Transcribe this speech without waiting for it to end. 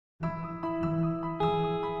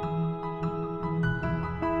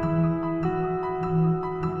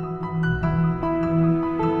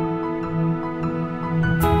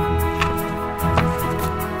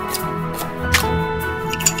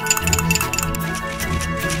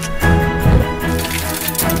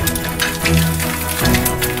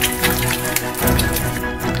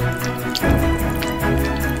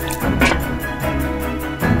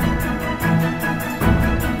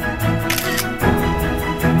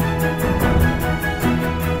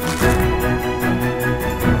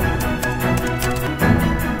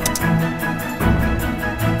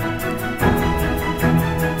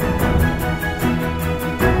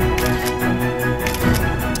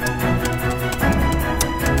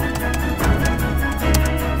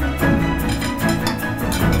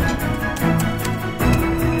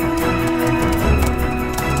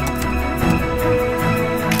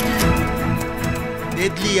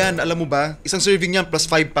yan, alam mo ba? Isang serving yan plus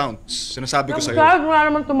 5 pounds. Sinasabi ko sa'yo. Ang wala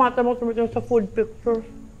naman tumatamang sa food pictures.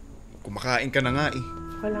 Kumakain ka na nga eh.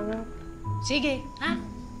 Wala nga. Sige, ha?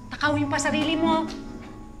 Takawin pa sarili mo.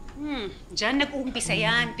 Diyan nag-uumpisa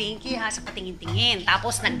yan, Pinky, ha, sa patingin-tingin.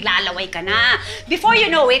 Tapos naglalaway ka na. Before you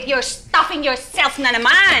know it, you're stuffing yourself na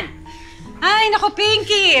naman. Ay, naku,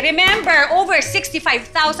 Pinky. Remember, over 65,000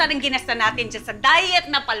 ang ginasta natin dyan sa diet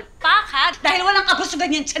na palpak, ha? Dahil walang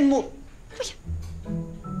kagustugan yung tiyan mo.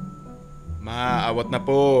 Ma, awat na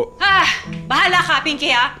po. Bahala ka,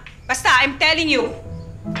 Pinky, ha? Basta, I'm telling you.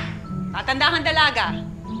 Matandang dalaga.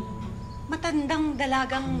 Matandang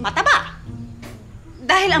dalagang mataba.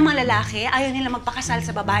 Dahil ang mga lalaki, ayaw nila magpakasal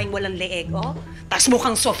sa babaeng walang leeg, oh. Tapos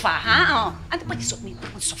mukhang sofa, ha? Oh. Ano pa isuot mo yung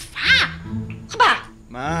sofa? Kaba?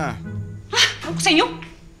 Ma. Ano ko sa inyo?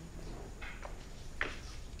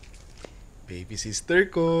 Baby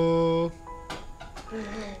sister ko.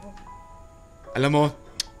 Alam mo,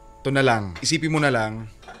 ito na lang. Isipin mo na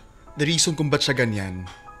lang, the reason kung ba't siya ganyan,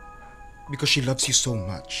 because she loves you so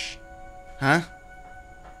much. Ha?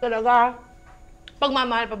 Talaga?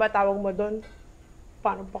 Pagmamahal pa ba tawag mo doon?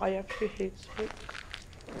 Paano pa kaya she hates me?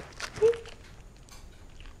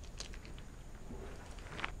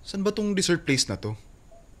 Saan ba tong dessert place na to?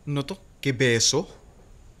 Ano to? Kebeso?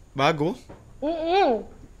 Bago?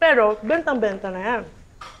 Pero, bentang-benta na yan.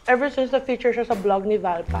 Ever since na-feature siya sa vlog ni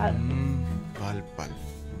Valpal. Valpal.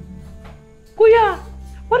 Kuya,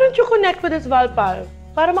 why don't you connect with this Valpal?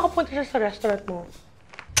 Para makapunta siya sa restaurant mo.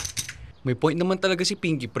 May point naman talaga si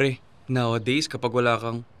Pinky, pre. Nowadays, kapag wala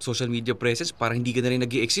kang social media presence, parang hindi ka na rin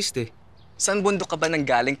nag-i-exist eh. Saan bundok ka ba nang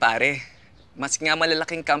galing, pare? Mas nga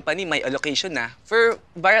malalaking company, may allocation na for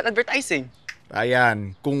viral advertising.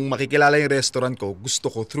 Ayan, kung makikilala yung restaurant ko,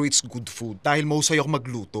 gusto ko through its good food. Dahil mahusay ako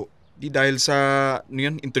magluto. Di dahil sa, ano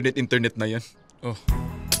yan, internet na yan. Oh.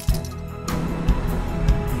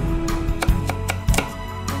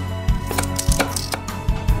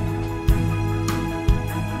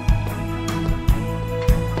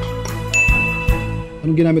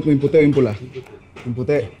 Anong ginamit mo? Yung puti o yung pula? Yung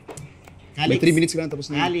puti. May 3 minutes ka lang tapos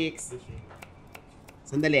na. Calix.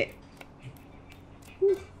 Sandali.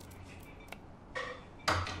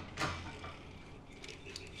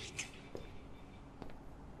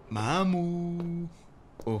 Mamu.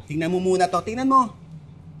 Oh. Tingnan mo muna to. Tingnan mo.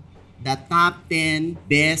 The top 10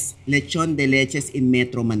 best lechon de leches in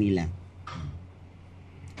Metro Manila.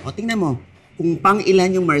 O tingnan mo. Kung pang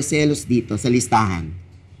ilan yung Marcelos dito sa listahan.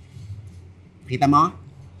 Kita mo?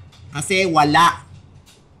 Kasi wala.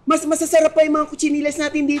 Mas masasarap pa yung mga kutsinilas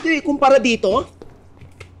natin dito eh, kumpara dito.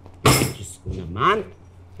 Diyos ko naman.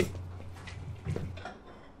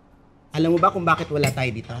 Alam mo ba kung bakit wala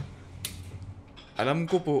tayo dito? Alam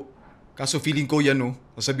ko po. Kaso feeling ko yan, no?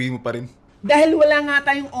 Sasabihin mo pa rin. Dahil wala nga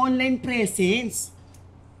tayong online presence.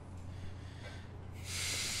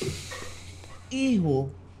 Iho,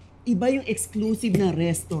 iba yung exclusive na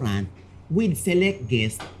restaurant with select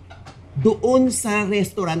guests doon sa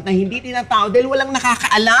restaurant na hindi tinatao dahil walang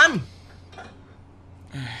nakakaalam.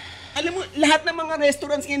 Alam mo, lahat ng mga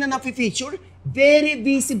restaurants ngayon na nafe-feature, very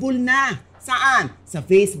visible na. Saan? Sa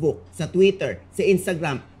Facebook, sa Twitter, sa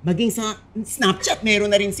Instagram, maging sa Snapchat,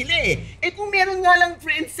 meron na rin sila eh. Eh kung meron nga lang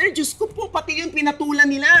friends, sir, Diyos ko po, pati yung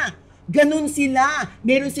pinatulan nila. Ganun sila.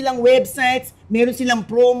 Meron silang websites, meron silang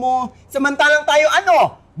promo. Samantalang tayo,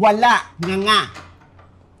 ano? Wala. Nga.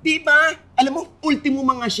 Diba? Alam mo, ultimo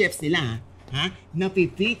mga chefs nila, ha?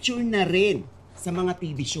 Napi-feature na rin sa mga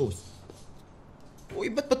TV shows. Uy,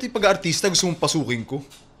 ba't pati pag-artista gusto mong pasukin ko?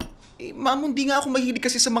 Eh, Mamu, hindi nga ako mahilig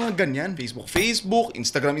kasi sa mga ganyan. Facebook,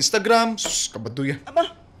 Instagram. Sus, kabado yan.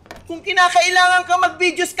 Aba, kung kinakailangan ka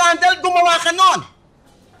mag-video scandal, gumawa ka nun!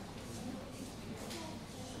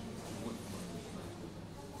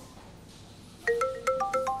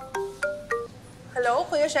 Hello,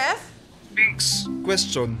 Kuya Chef? Pinks,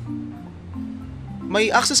 question. May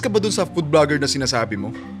access ka ba dun sa food blogger na sinasabi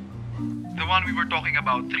mo? The one we were talking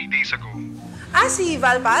about 3 days ago. Si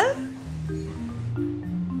Valpal?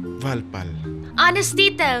 Valpal.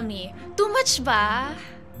 Honestly, tell me, too much ba?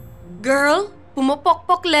 Girl,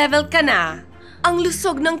 pumupokpok level ka na. Ang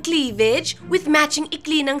lusog ng cleavage with matching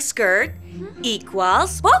ikli ng skirt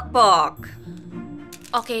equals pokpok.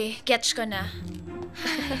 Okay, gets ko na.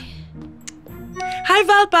 Hi,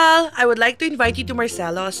 Valpal! I would like to invite you to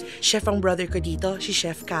Marcelo's. Chef ang brother ko dito, si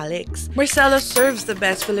Chef Calix. Marcelo serves the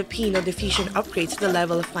best Filipino diffusion upgrades to the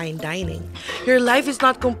level of fine dining. Your life is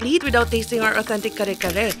not complete without tasting our authentic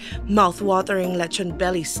kare-kare, mouth-watering lechon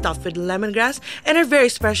belly stuffed with lemongrass, and our very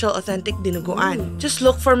special authentic dinuguan. Just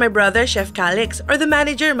look for my brother, Chef Calix, or the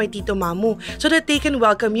manager, my Tito Mamu, so that they can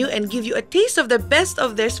welcome you and give you a taste of the best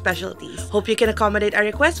of their specialties. Hope you can accommodate our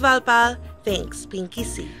request, Valpal. Thanks, Pinky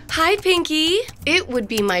C. Hi, Pinky. It would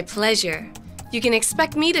be my pleasure. You can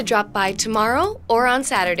expect me to drop by tomorrow or on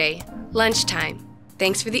Saturday, lunchtime.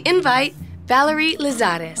 Thanks for the invite, Valerie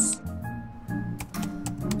Lizares.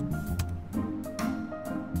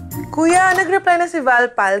 Kuya, nag-reply na si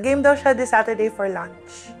Valpal. Game daw siya this Saturday for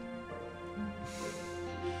lunch.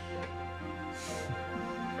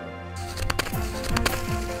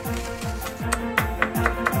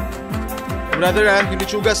 Brother ha, yung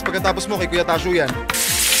litsugas, pagkatapos mo kay Kuya Tasyo yan.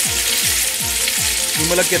 Yung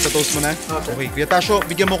malagkit, sa toast mo na. Okay, Kuya Tasyo,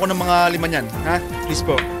 bigyan mo ko ng mga 5 niyan, ha? Please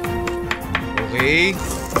po. Okay.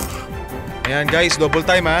 Ayan guys, double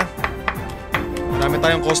time ha. Marami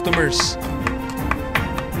tayong customers.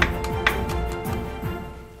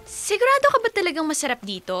 Sigurado ka ba talagang masarap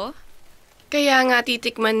dito? Kaya nga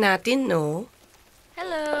titikman natin, no?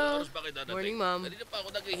 Hello! Morning, Mom.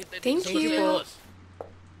 Thank you po.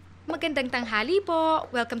 Magandang tanghali po.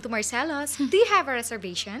 Welcome to Marcelo's. Do you have a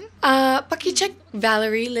reservation? Paki-check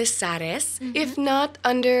Valerie Lizares. If not,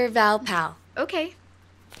 under Valpal. Okay.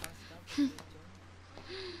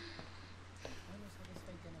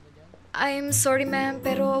 I'm sorry, ma'am,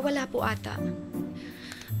 pero wala po ata.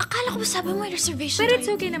 Akala ko sabi mo may reservation. But it's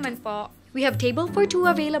okay naman po. We have table for 2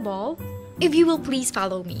 available. If you will please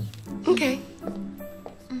follow me. Okay.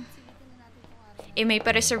 May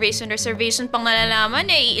pa-reservation pang nalalaman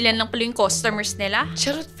ilan lang pala yung customers nila.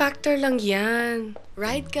 Charot factor lang yan.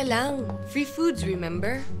 Ride ka lang. Free foods,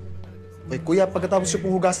 remember? Okay, Kuya, pagkatapos yung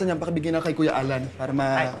pong hugasan niyan, pakibigyan na kay Kuya Alan para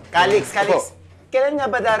Calix. Opo. Kailan nga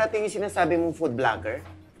ba darating yung sinasabi mong food vlogger?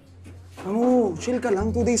 Mamu, chill ka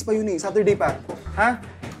lang. 2 days pa yun eh. Saturday pa. Ha?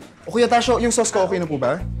 O Kuya Tasyo, yung sauce ko okay na po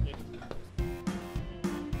ba?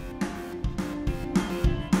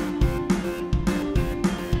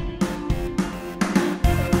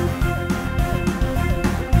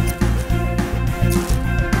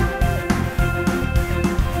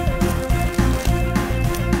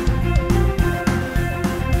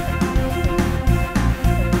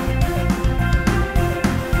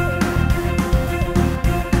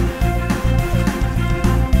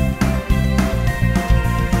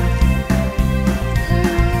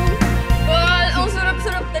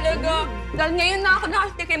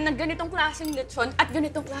 ng ganitong klaseng lechon at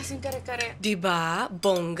ganitong klaseng kare-kare. Diba?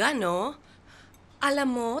 Bongga, no? Alam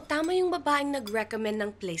mo, tama yung babaeng nag-recommend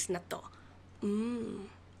ng place na to.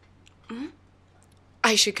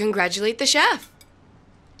 I should congratulate the chef.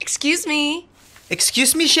 Excuse me.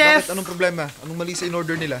 Excuse me, chef! Bakit? Anong problema? Anong mali sa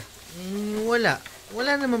in-order nila? Wala.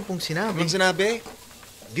 Wala naman pong sinabi. Anong sinabi?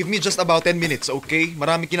 Give me just about 10 minutes, okay?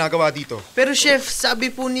 Marami ginagawa dito. Pero chef,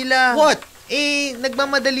 sabi po nila... What?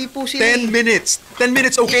 Nagmamadali po sila. 10 minutes! 10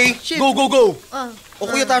 minutes, okay? Chef. Go, go, go! O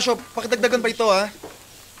Kuya Tasyo, pakidagdagan pa ito, ha?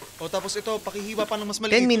 O tapos ito, pakihiwa pa ng mas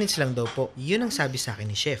maliit. 10 minutes lang daw po. Yun ang sabi sa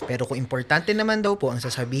akin ni chef. Pero kung importante naman daw po ang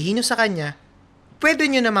sasabihin nyo sa kanya, pwede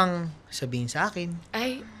nyo namang sabihin sa akin.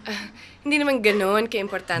 Ay, hindi naman ganoon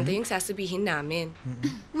ka-importante yung sasabihin namin.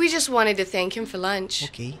 We just wanted to thank him for lunch.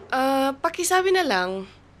 Okay. Pakisabi na lang,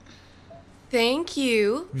 thank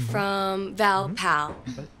you from Val Pal.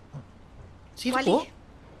 Sino Wally. po?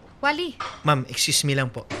 Wally. Ma'am, excuse me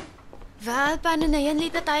lang po. Val, paano na yan?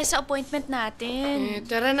 Late na tayo sa appointment natin.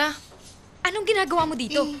 Tara na. Anong ginagawa mo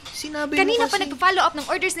dito? Sinabi Kanina mo kasi... pa nagpa-follow up ng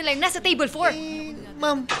orders nila yung nasa table 4.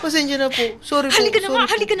 Ma'am, pasensya na po. Sorry po. Halika na nga,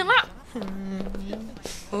 sorry halika na nga.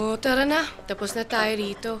 Oh, tara na. Tapos na tayo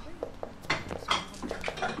dito.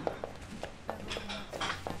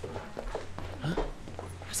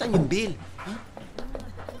 Saan yung bill?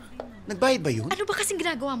 Nagbayad ba yun? Ano ba kasing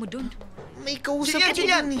ginagawa mo dun? May kausap Jillian, ko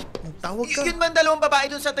Jillian! dun eh. Tawag ka. Yun man dalawang babae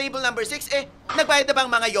dun sa table number 6, nagbayad na ba ang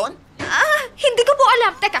mga yon? Hindi ko po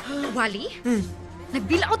alam. Teka, Wally?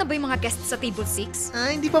 Nagbilang out na ba yung mga guests sa table 6?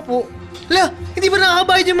 Hindi pa po. Hala, hindi ba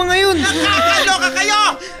nakakabayad yung mga yun? Nakakaloka kayo!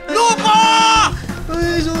 Lupo!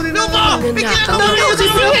 Ay, sorry na. Lupo! Bigyan Nanakaw. mo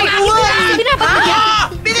yung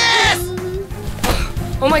Binabat! Bilis!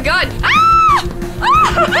 Oh my God!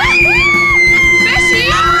 Beshi!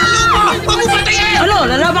 Lupo! Huwag mo patayin! Ano,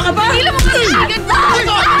 lalaban ka pa? Hila mo ka agad ba?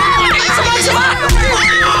 Sama!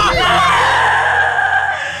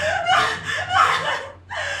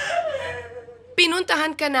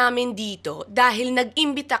 Pinuntahan ka namin dito dahil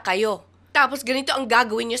nag-imbita kayo. Tapos ganito ang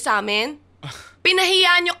gagawin niyo sa amin?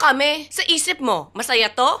 Pinahiyaan nyo kami. Sa isip mo, masaya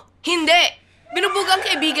to? Hindi. Binubog ang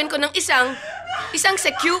kaibigan ko ng isang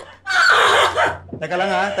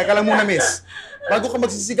Teka lang muna, miss. Bago ka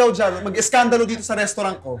magsisigaw dyan, mag-eskandalo dito sa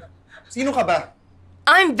restaurant ko. Sino ka ba?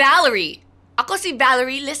 I'm Valerie. Ako si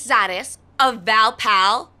Valerie Lizares of Val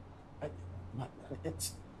Pal.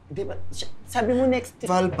 Di ba, sabi mo next...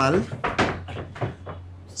 Valpal?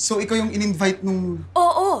 So, ikaw yung in-invite nung...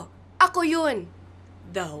 Oo, ako yun.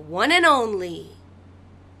 The one and only.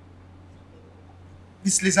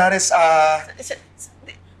 Miss Lizares,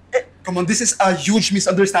 come on, this is a huge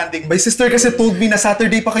misunderstanding. My sister kasi told me na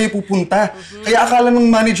Saturday pa kayo pupunta. Kaya akala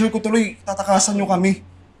ng manager ko tuloy, tatakasan nyo kami.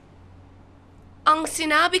 Ang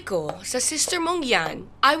sinabi ko sa sister mong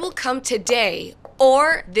yan, I will come today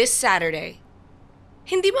or this Saturday.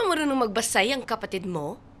 Hindi ba marunong magbasay ang kapatid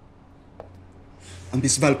mo?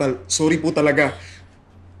 Miss Valpal, sorry po talaga.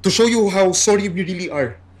 To show you how sorry we really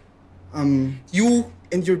are, you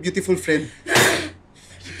and your beautiful friend,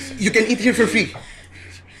 you can eat here for free.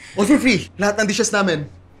 All for free. Lahat ng dishes namin.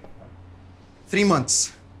 3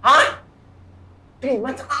 months. Ha? 3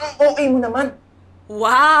 months? Ang okay mo naman.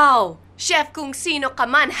 Wow! Chef kung sino ka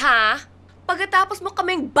man, ha? Pagkatapos mo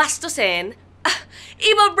kaming bastusin,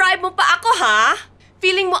 iba-bribe mo pa ako, ha?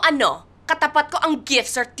 Feeling mo ano? Katapat ko ang gift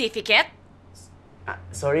certificate?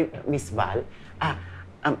 Sorry, Miss Val.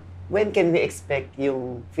 When can we expect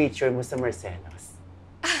yung feature mo sa Marcelo's?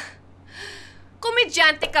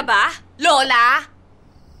 Komedyante ka ba, Lola?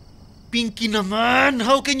 Pinky naman!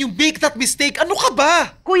 How can you make that mistake? Ano ka ba?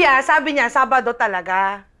 Kuya, sabi niya, Sabado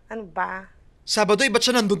talaga. Ano ba? Sabado, ba't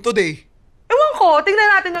siya nandun today? Ewan ko, tingnan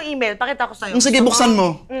natin yung email. Pakita ko sa'yo. Sige, buksan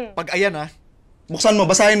mo. Pag ayan, buksan mo,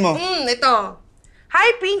 basahin mo. Ito.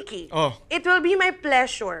 Hi, Pinky. Oh. It will be my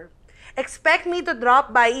pleasure. Expect me to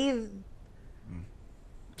drop by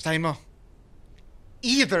Basahin mo.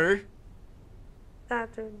 Either...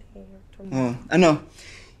 Saturday or tomorrow. Ano?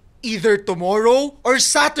 Either tomorrow or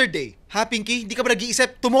Saturday. Ha, Pinky? Hindi ka ba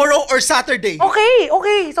nag-iisip? Tomorrow or Saturday?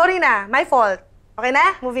 Okay. Sorry na. My fault. Okay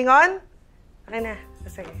na? Moving on? Okay na.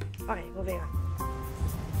 Sige. Okay, moving on.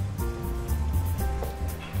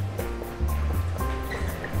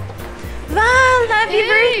 Val! Happy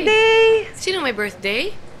birthday! Sino may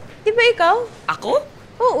birthday? Di ba ikaw? Ako?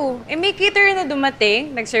 Oo. May caterer na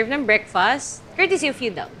dumating, nag-serve ng breakfast. Courtesy of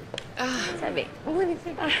you daw. Sabi.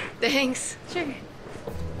 Thanks. Sure.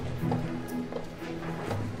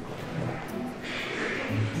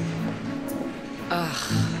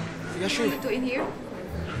 Yeah, sure. Ito in here?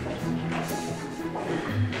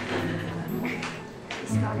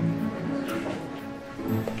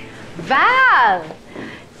 Val!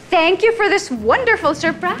 Thank you for this wonderful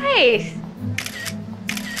surprise!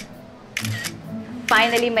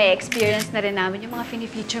 Finally, may experience na rin namin yung mga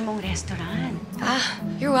fini-feature mong restaurant.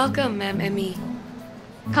 You're welcome, Ma'am Emmy.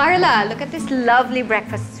 Karla, look at this lovely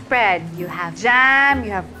breakfast spread. You have jam,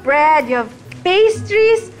 you have bread, you have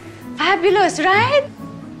pastries. Fabulous, right?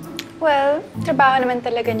 Well, trabaho naman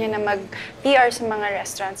talaga niya na mag-PR sa mga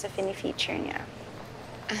restaurants sa fini-feature niya.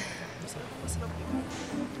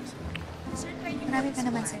 Marami pa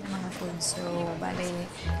naman sa mga food, so bali,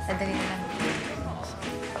 dadali na lang.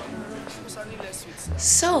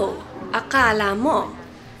 So, akala mo,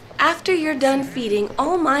 after you're done feeding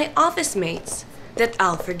all my office mates, that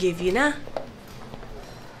I'll forgive you na?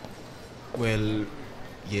 Well,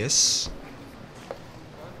 yes.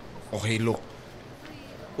 Okay, look.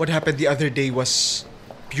 What happened the other day was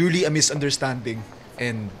purely a misunderstanding.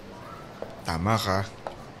 And tama ka.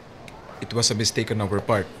 It was a mistake on our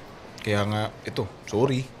part. Kaya nga, ito,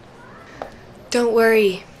 sorry. Don't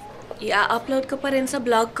worry. I-upload ko pa rin sa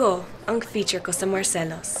blog ko ang feature ko sa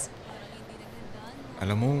Marcelo's.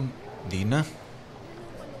 Alam mo, di na.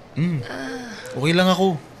 Okay lang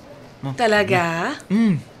ako. Talaga?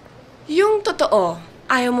 Yung totoo,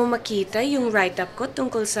 ayaw mo makita yung write-up ko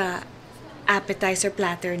tungkol sa appetizer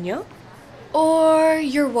platter nyo? Or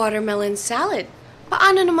your watermelon salad?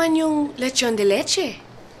 Paano naman yung lechon de leche?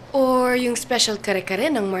 Or yung special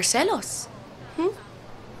kare-kare ng Marcelo's?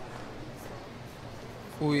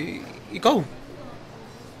 Uy, ikaw.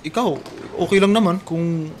 Ikaw, okay lang naman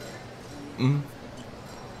kung...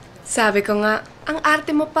 Sabi ko nga, ang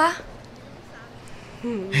arte mo pa.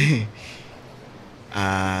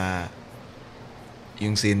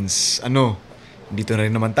 Yung since, dito na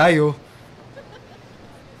rin naman tayo.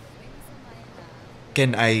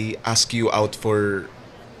 Can I ask you out for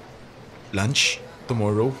lunch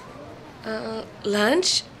tomorrow?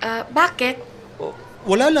 Lunch? Bakit?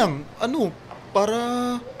 Wala lang. Para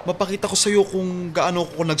mapakita ko sa'yo kung gaano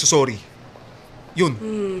ako nagsusorry. Yun.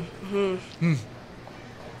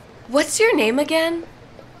 What's your name again?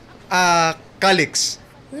 Calix.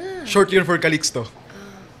 Short yun for Calixto.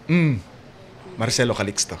 Marcelo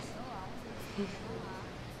Calixto.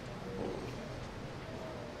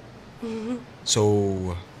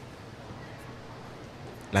 So,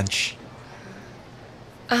 lunch.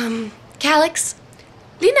 Calix,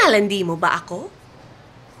 linalandi mo ba ako?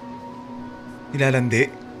 Nilalandi?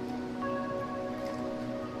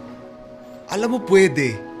 Alam mo,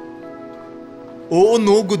 pwede. Oo,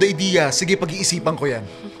 no, good idea. Sige, pag-iisipan ko yan.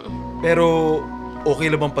 Pero, okay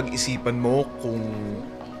lang bang pag-isipan mo kung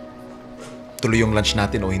tuloy yung lunch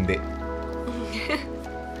natin o hindi?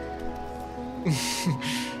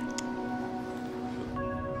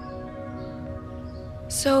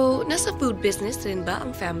 So, nasa food business rin ba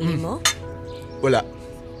ang family mo? Wala.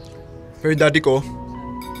 Pero yung daddy ko,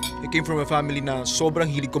 he came from a family na sobrang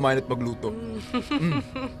hilig kumain at magluto.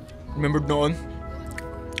 Remember noon?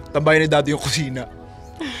 Tambayan ni daddy yung kusina.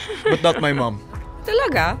 But not my mom.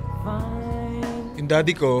 Talaga? Yung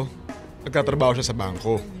daddy ko, nagtatrabaho siya sa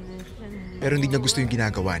bangko. Pero hindi niya gusto yung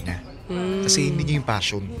ginagawa niya. Kasi hindi niya yung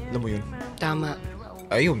passion. Alam mo yun? Tama.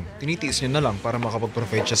 Ayun, tinitiis niya na lang para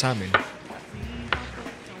makapag-provide siya sa amin.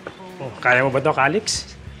 Oh, kaya mo ba ito,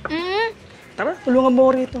 Calix? Tara, tulungan mo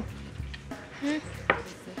ko rito.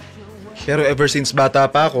 Pero ever since bata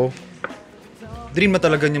pa ako, dream na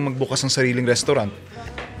talaga niyang magbukas ng sariling restaurant.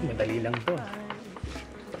 Madali lang to.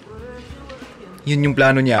 Yun yung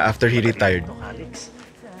plano niya after he retired.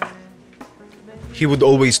 He would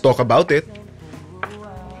always talk about it.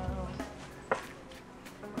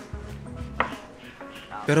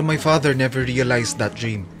 Pero my father never realized that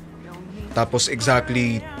dream. Tapos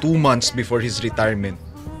exactly 2 months before his retirement,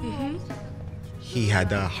 he had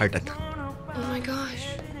a heart attack. Oh my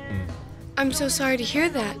gosh. I'm so sorry to hear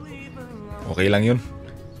that. Okay lang yun.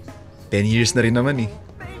 10 years na rin naman eh.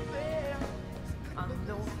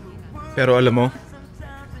 Pero alam mo,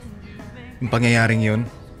 yung pangyayaring yun,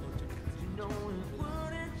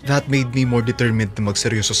 that made me more determined na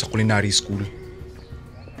magseryoso sa culinary school.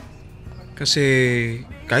 Kasi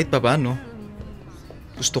kahit pa paano,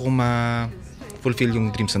 gusto kong ma-fulfill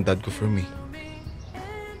yung dreams ng dad ko for me.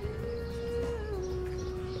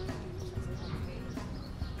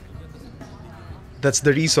 That's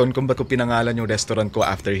the reason kung ba't ko pinangalan yung restaurant ko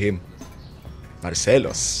after him.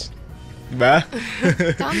 Marcelo's. Diba?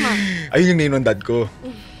 Tama. Ayun yung name ng dad ko.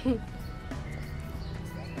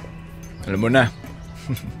 Alam mo na,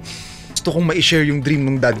 gusto kong ma-share yung dream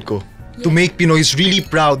ng dad ko. To make Pinoys really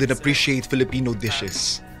proud and appreciate Filipino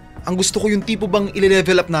dishes. Ang gusto ko yung tipo bang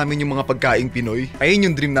i-level up namin yung mga pagkaing Pinoy. Ayun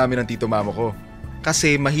yung dream namin ng tito mama ko.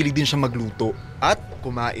 Kasi mahilig din siya magluto at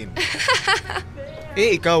kumain.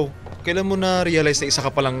 Ikaw, kailan mo na-realize na isa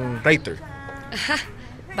ka palang writer?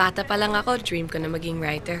 Bata pa lang ako, dream ko na maging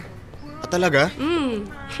writer. Talaga?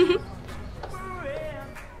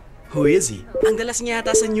 Who is he? Ang dalas niya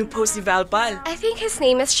yata sa new post ni Valpal. I think his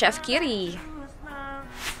name is Chef Kiri.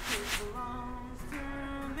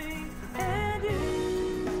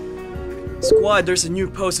 Squad, there's a new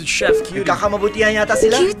post with Chef Cutie. Kakamabutihan yata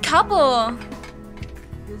sila. Cute couple.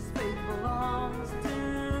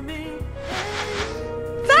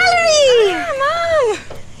 Valerie! Mom!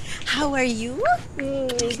 How are you?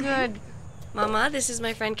 Good. Mama, this is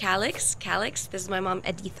my friend Calix. Calix, this is my mom,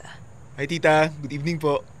 Editha. Hi, tita. Good evening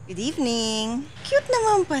po. Good evening. Cute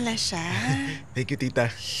naman pala siya. Thank you,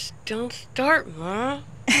 tita. Don't start, Ma.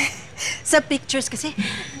 Sa pictures kasi,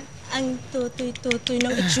 ang tutoy-tutoy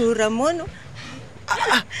ng itsura mo, no?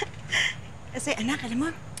 Kasi anak, alam mo,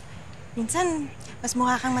 minsan mas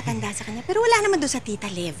mukha kang matanda sa kanya, pero wala naman doon sa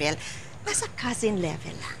tita level. Nasa cousin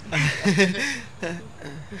level lang.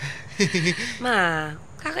 Ma,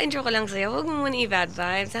 kaka-intro ko lang sa'yo. Huwag mo muna i-bad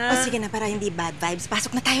vibes, ha? O sige na, para hindi bad vibes.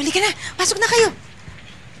 Pasok na tayo. Halika na. Pasok na kayo.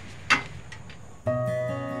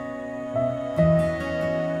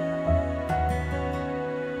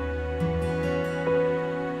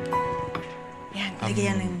 Yan,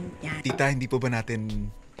 lagyan ng yan. Tita, hindi po ba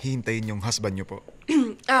natin hihintayin yung husband niyo po?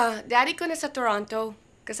 Daddy ko na sa Toronto.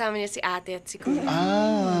 Kasama niya si ate at si kuya.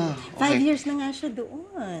 5 years na nga siya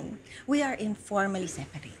doon. We are informally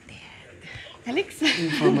separated. Calix.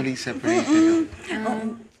 Informally separated.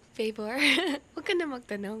 Favor, huwag ka na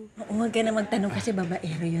magtanong. Oo, huwag ka na magtanong kasi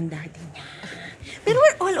babaero yung daddy niya. Pero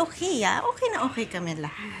we're all okay, ah. Okay na okay kami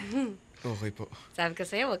lahat. Okay po. Sabi ko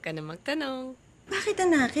sa'yo, huwag ka na magtanong. Bakit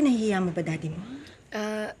anak? Kinahiya mo ba daddy mo?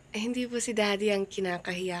 Hindi po si daddy ang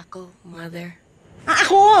kinakahiya ko, mother.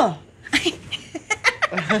 Ako!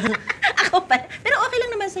 Ako pala. Pero okay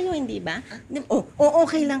lang naman sa'yo, hindi ba?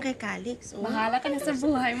 Okay lang kay Calix. Bahala ka na sa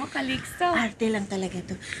buhay mo, Calixto. Arte lang talaga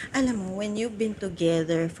to. Alam mo, when you've been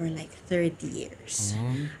together for like 30 years,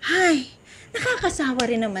 nakakasawa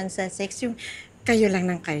rin naman sa sex yung kayo lang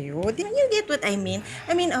ng kayo. You get what I mean?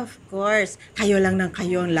 I mean, of course, kayo lang ng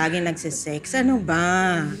kayo ang lagi nagsisex. Ano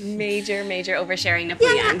ba? Major oversharing na po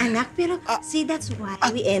yan. Anak, pero see, that's why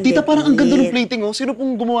we ended Tita, parang ang ganda ng plating, oh. Sino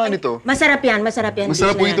pong gumawa nito? Masarap yan. Masarap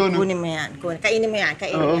po ito, no? Kunin mo yan. Kainin mo yan.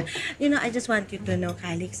 You know, I just want you to know,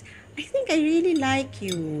 Calix, I think I really like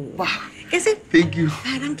you. Wow. Kasi Thank you.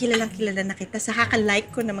 parang kilalang-kilala na kita sa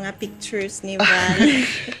kaka-like ko ng mga pictures ni Val.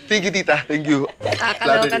 Thank you, Tita. Thank you.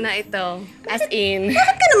 Kakaloka na ito. As in.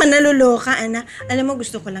 Bakit ka naman naluloka, anak? Alam mo,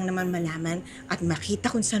 gusto ko lang naman malaman at makita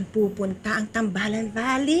kung saan pupunta ang tambalan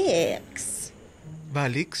Valix.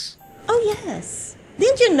 Valix? Oh, yes.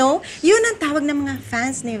 Didn't you know? Yun ang tawag ng mga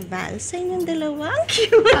fans ni Val sa inyong dalawa. Ang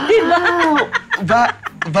cute, di ba?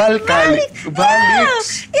 Valix. Wow,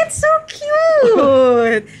 it's so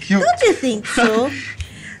cute. Don't you think so?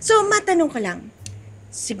 So, matanong ko lang.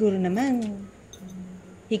 Siguro naman,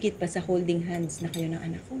 higit pa sa holding hands na kayo ng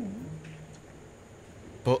anak ko.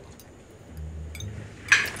 Po.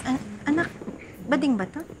 Anak, bading ba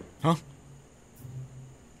to? Huh?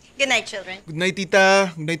 Good night, children. Good night,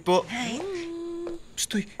 Tita. Good night po. Night.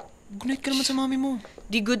 Stoy, good night ka naman sa mami mo.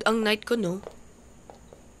 Di good ang night ko, no?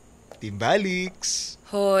 Team Valix.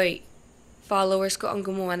 Hoy, followers ko ang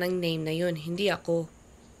gumawa ng name na yun, hindi ako.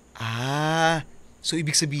 So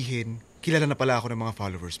ibig sabihin, kilala na pala ako ng mga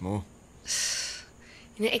followers mo.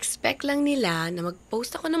 Ina-expect lang nila na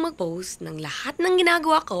mag-post ako ng mag-post ng lahat ng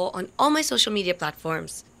ginagawa ko on all my social media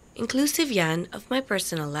platforms. Inclusive yan of my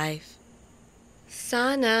personal life.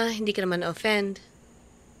 Sana hindi ka naman na-offend.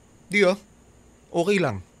 Di oh. Okay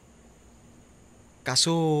lang.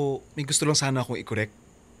 Kaso, may gusto lang sana akong i-correct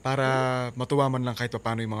para matuwa man lang kahit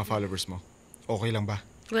paano yung mga followers mo. Okay lang ba?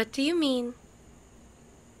 What do you mean?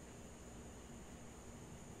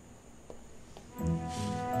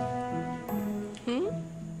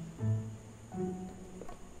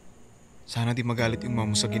 Sana di magalit yung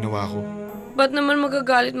mama mo sa ginawa ko. Ba't naman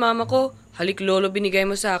magagalit mama ko? Halik lolo binigay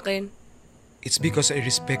mo sa akin. It's because I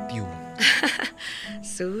respect you.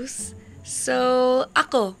 Sus? So,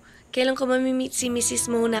 ako, kailan ko mamimit si Mrs.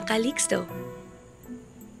 mo na Calixto?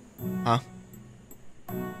 Ha?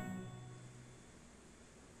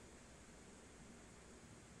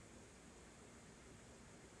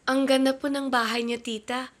 Ang ganda po ng bahay niyo,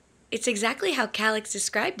 tita. It's exactly how Calix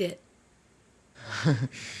described it.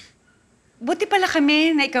 Buti pala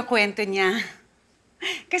kami na ikakwento niya.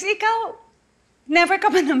 Kasi ikaw, never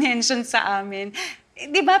ka pa na-mention sa amin.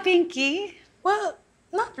 Di ba, Pinky? Well,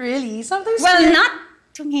 not really. Sometimes... Well, not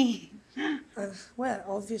to me. Well,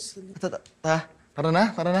 obviously. Tara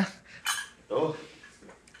na. Ito.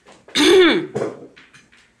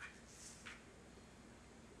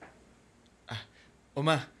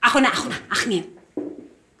 Oma. Ako na. Akin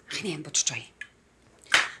yan, Butchoy.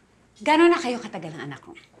 Gano'n na kayo katagal ng anak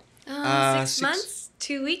ko? 6 months,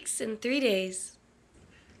 2 weeks, and 3 days.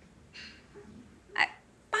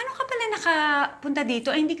 Paano ka pala nakapunta dito?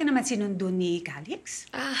 Ay, hindi ka naman sinundo ni Calix?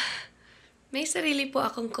 May sarili po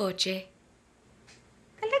akong kotse.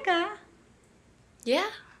 Talaga? Yeah.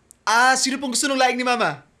 Sino pong gusto ng laing ni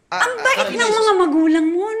Mama? Ang bait ng mga magulang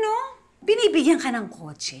mo, no? Binibigyan ka ng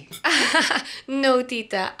kotse. No,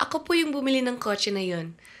 tita. Ako po yung bumili ng kotse na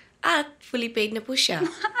yun. At fully paid na po siya.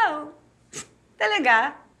 Wow!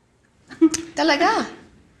 Talaga? Talaga?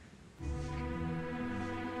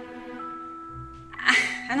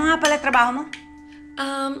 Ano nga pala trabaho mo?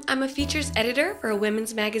 I'm a features editor for a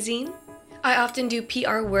women's magazine. I often do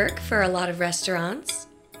PR work for a lot of restaurants.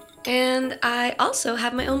 And I also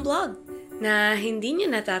have my own blog na hindi nyo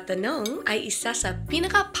natatanong ay isa sa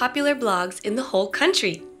pinaka-popular blogs in the whole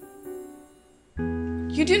country.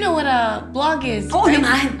 You do know what a blog is, Oo right?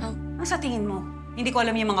 naman! Ano sa tingin mo? Hindi ko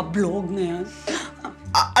alam yung mga blog na yan.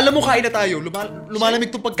 Alam mo, kain na tayo.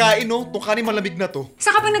 Lumalamig tong pagkain, no? Tong kanin malamig na to.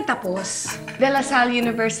 Saan ka pa nagtapos? De La Salle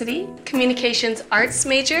University, Communications Arts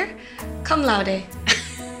major, cum laude.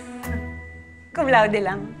 Cum laude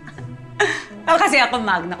lang. Kasi ako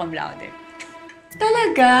magna cum laude.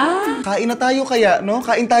 Talaga? Kain na tayo kaya, no?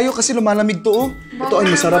 Kain tayo kasi lumalamig to, oh. Ito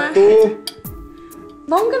ay masarap to.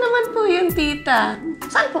 Bongga naman po yun, tita.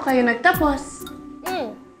 Saan po kayo nagtapos?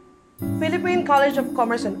 Philippine College of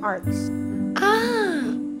Commerce and Arts.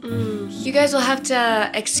 You guys will have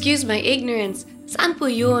to excuse my ignorance. Saan po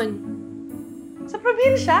yun? Sa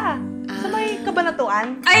probinsya. Sa may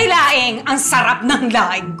Kabanatuan. Ay, laing! Ang sarap ng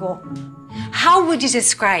laing ko. How would you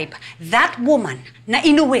describe that woman na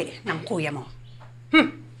inuwi ng kuya mo?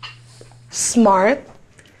 Smart,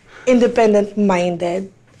 independent-minded,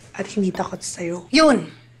 at hindi takot sa'yo. Yun!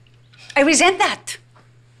 I resent that!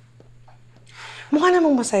 Mukha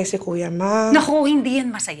namang masaya si Kuya, Ma. Naku, hindi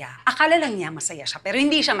yan masaya. Akala lang niya masaya siya, pero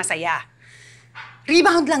hindi siya masaya.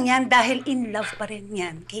 Rebound lang yan dahil in love pa rin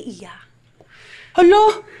yan kay Iya.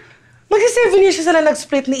 Hala! Mag-7 years siya sila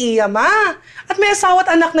nag-split ni Iya, Ma. At may asawa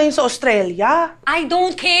at anak na yun sa Australia. I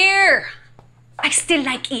don't care! I still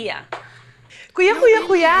like Iya. Kuya!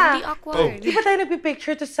 Hindi awkward. Di ba tayo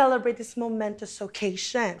nagpipicture to celebrate this momentous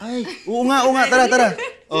occasion? Ay, oo nga. Tara.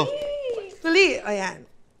 Oh. Dali, ayan.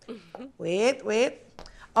 Wait.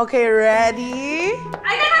 Okay, ready?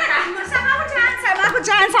 Ay, teka!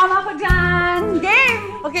 Sama ako dyan! Game!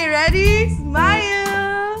 Okay, ready?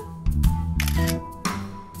 Smile!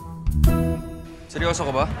 Seryoso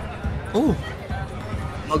ka ba? Oh.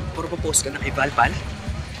 Mag-propose ka na kay Valpal?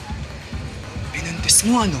 Pinuntis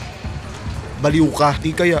mo ano? Baliw ka.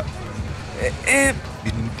 Di kaya.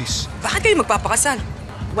 Binuntis. Bakit kayo magpapakasal?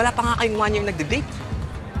 Wala pa nga kayong 1 year nagde-date.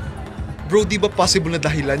 Bro, di ba possible na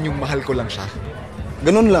dahilan yung mahal ko lang siya?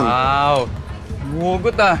 Ganun lang. Wow.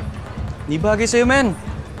 Mugot ah. Di bagay sa'yo, men.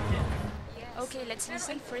 Okay, let's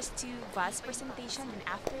listen first to Val's presentation and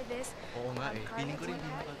after this... Oo nga eh. Feeling ko rin.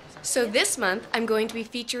 So this month, I'm going to be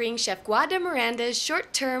featuring Chef Guada Miranda's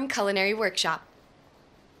short-term culinary workshop.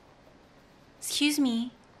 Excuse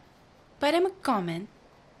me. Pwede mag-comment?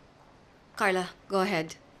 Karla, go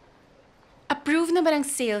ahead. Approve na ba ng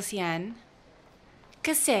sales yan?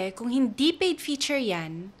 Kasi kung hindi paid feature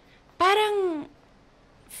yan, parang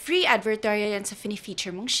free advertorial yan sa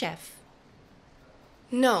fini-feature mong chef.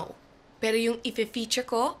 No. Pero yung i-feature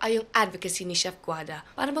ko ay yung advocacy ni Chef Guada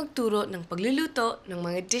para magturo ng pagluluto ng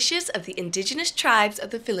mga dishes of the indigenous tribes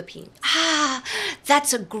of the Philippines. Ah,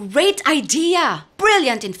 that's a great idea!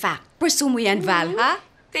 Brilliant, in fact. Pursue mo yan, Val, ha?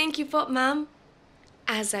 Thank you po, ma'am.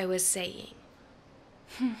 As I was saying.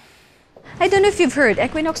 I don't know if you've heard,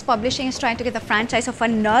 Equinox Publishing is trying to get a franchise of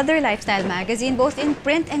another lifestyle magazine, both in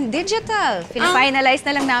print and digital. Finalize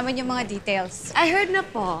na lang namin yung mga details. I heard na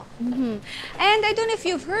po. And I don't know if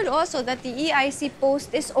you've heard also that the EIC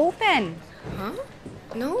post is open. Huh?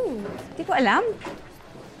 No. Di ko alam.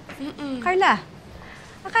 Karla,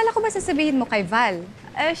 akala ko ba sasabihin mo kay Val?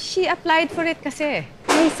 She applied for it kasi.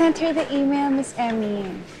 I sent her the email, Miss Emmy.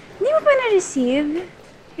 Hindi mo pa na-receive?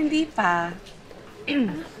 Hindi pa.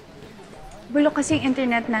 Bulok kasi yung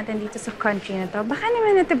internet natin dito sa country na to. Baka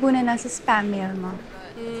naman natabunan na sa spam mail mo.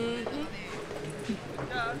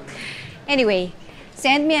 Anyway,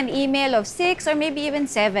 send me an email of 6 or maybe even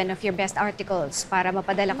 7 of your best articles para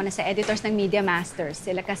mapadala ko na sa editors ng Media Masters.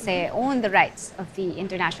 Sila kasi own the rights of the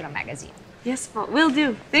international magazine. Yes po, will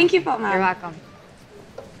do. Thank you po, ma'am. You're welcome.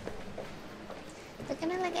 Huwag ka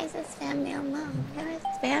nalagay sa spam mail mo. Pero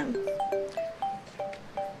spam.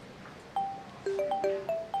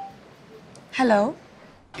 Hello?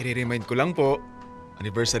 I-remind ko lang po.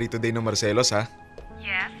 Anniversary today ng Marcelos, ha?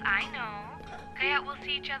 Yes, I know. Kaya we'll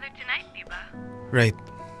see each other tonight, di ba? Right.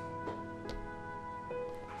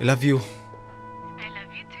 I love you. I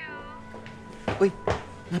love you too. Uy,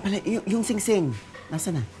 nga pala, yung sing-sing.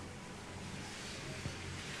 Nasaan na?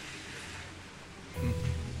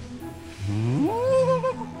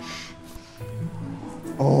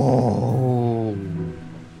 Oh.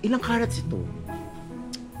 Ilang carats ito?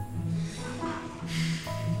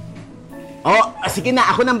 Oh, sige na.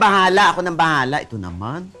 Ako nang bahala. Ito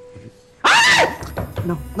naman. Ay!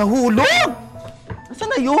 Nahulog! Nasaan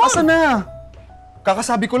na yun? Asa na?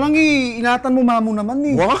 Kakasabi ko lang eh. Ingatan mo Mamu naman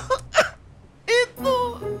eh. What?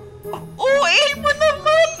 Ito. OA mo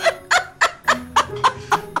naman.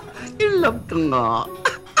 In love ka nga.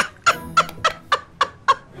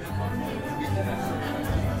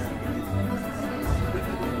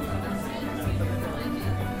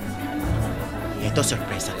 Ito,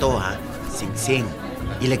 sorpresa to, ha? Sing-sing.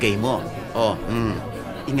 Ilagay mo. Oh,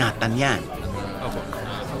 ingatan yan. Opo.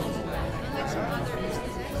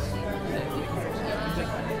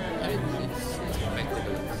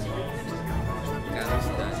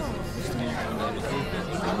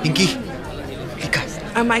 Pinky! Lika!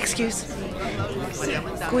 Excuse.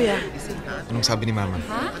 Kuya. Anong sabi ni Mama?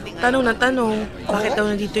 Tanong na tanong. Bakit daw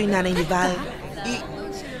nandito yung nanay ni Val?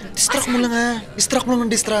 Distract mo lang, ha? Distract mo lang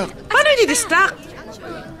ng distract. Paano hindi distract?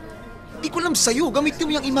 Di ko alam sa'yo. Gamitin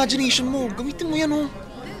mo yung imagination mo. Gamitin mo yan, oh.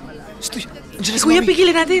 Gusto, andiyan na si Kuya, Mami.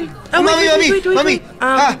 pigilan natin. Mami! Wait. Mami!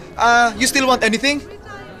 You still want anything?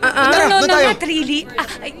 No, doon tayo. not really.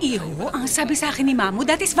 Iho, ang sabi sa akin ni Mamu,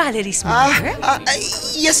 that is Valerie's mother.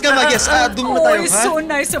 Yes nga, yes. Doon muna tayo, it's ha? so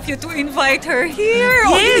nice of you to invite her here.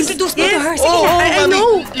 Yes, Introduce me to her. Sige Oo, na.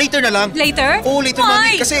 Mami. Later na lang. Later? Oo, later,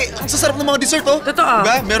 Mami. Kasi ang sasarap ng mga dessert, oh. Totoo.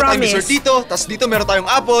 Diba? Meron tayong Promise. dessert dito, tapos dito meron tayong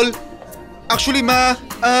apple. Actually,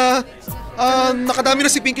 nakadami na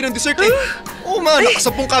si Pinky ng dessert, eh. Oo,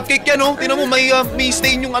 nakasapong cupcake yan, oh. Tingnan mo, may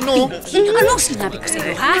stain yung ano. Anong sinabi ko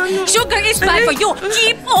sa'yo, ha? Sugar is bad for you.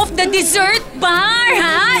 Keep off the dessert bar,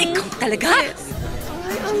 ha? Ikaw talaga.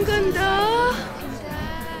 Ay, ang ganda.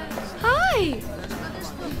 Hi!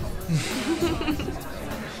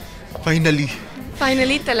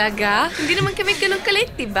 Finally talaga? Hindi naman kami ganun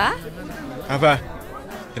kalit, diba? Aba,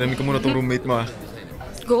 hiramin ko muna tong roommate mo, ah.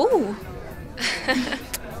 Go!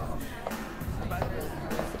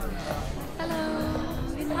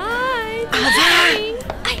 Hi!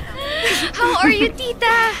 Ay! How are you,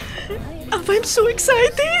 tita? I'm so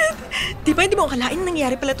excited! Di ba hindi mo akalain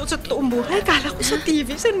nangyari pala ito sa totoong buhay? Kala ko sa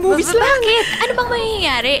TVs and movies lang. Bakit? Ano bang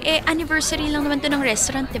mangyayari? Anniversary lang naman to ng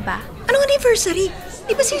restaurant, diba? Anong anniversary?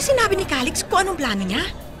 Di ba sinabi ni Calix kung anong plano niya?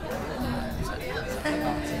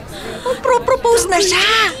 Propose na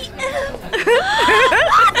siya!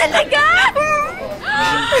 Talaga?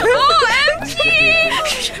 OMG!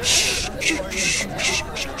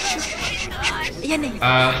 Yan eh.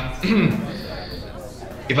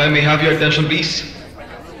 If I may have your attention, please.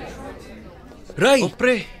 Ray! Oh,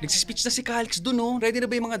 pre, nagsispeech na si Calix dun, oh. Ready na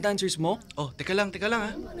ba yung mga dancers mo? Oh, teka lang,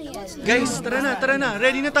 ha. Guys, tara na.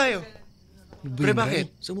 Ready na tayo. Pre,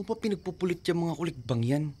 bakit? Saan mo pa pinagpupulit yung mga kulikbang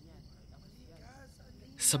yan?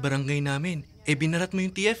 Sa barangay namin. Binarat mo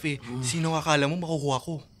yung TF, eh. Sino akala mo makukuha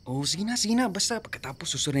ko? Oh, sige na. Basta pagkatapos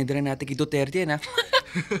susurrender na natin kay Duterte, ha?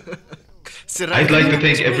 I'd like to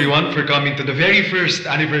thank everyone for coming to the very first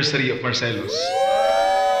anniversary of Marcelo's.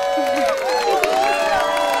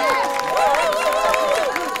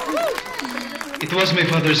 It was my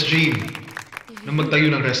father's dream na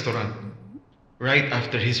magtayo ng restaurant right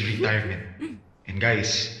after his retirement. And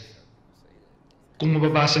guys, kung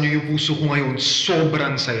mababasa niyo yung puso ko ngayon,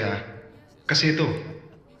 sobrang saya. Kasi ito,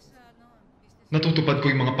 natutupad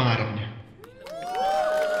ko yung mga pangarap niya.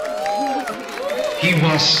 He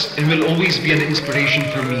was and will always be an inspiration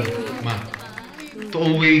for me, Ma. To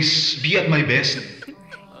always be at my best,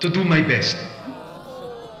 to do my best.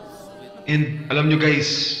 And alam nyo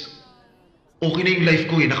guys, okay na yung life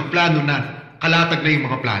ko, nakaplano na, kalatag na yung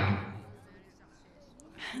mga plano.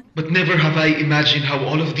 But never have I imagined how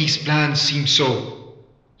all of these plans seem so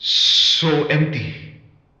empty.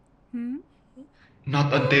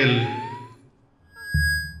 Not until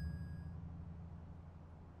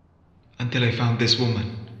I found this woman.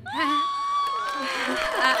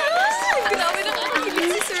 Grabe nakakakilig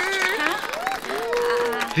si sir.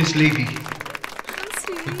 This lady,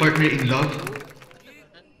 my partner in love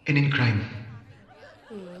and in crime.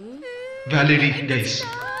 Valerie, guys.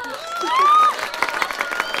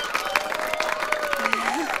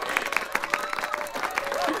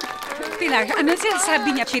 Pilar, ano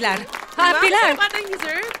sinasabi niya, Pilar? Pilar!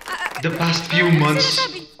 The past few months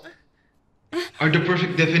are the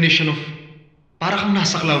perfect definition of para kang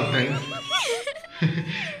nasa cloud nine.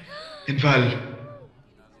 And Val,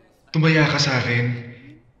 tumaya ka sa akin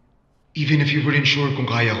even if you weren't sure kung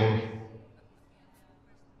kaya ko.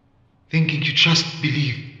 Thinking you just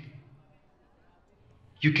believed.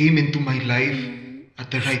 You came into my life at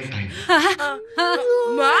the right time.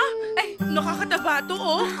 Ma? Ay, nakakataba to,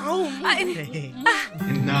 oh.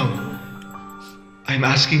 And now, I'm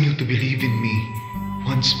asking you to believe in me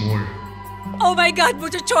once more. Oh my God,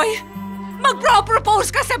 Butcher Choy! Magpro-propose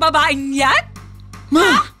ka sa babaeng yan?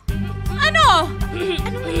 Ma! Ano?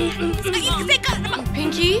 Teka,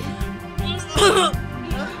 Benjie?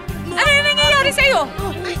 ano yung nangyayari sa'yo?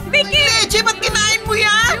 Vicky! Leche, ba't kinain mo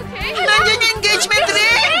yan? Nandiyan yung engagement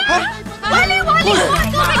ring! Wali!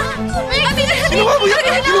 Ginawa mo yan!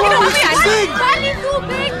 Ginawa mo yan! Wali,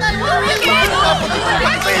 tubig!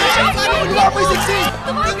 Ginawa mo yung siksik!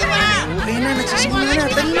 Ayun na, nagsisimula na.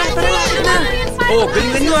 Tara na. Oh,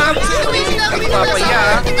 galingan nyo, ha? Papaya,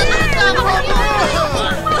 ha?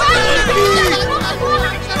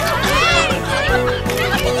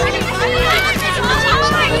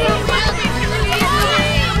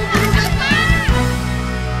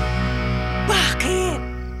 Bakit?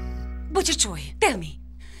 Butcher Choy, tell me.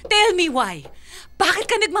 Tell me why. Bakit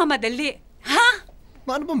ka nagmamadali? Ha?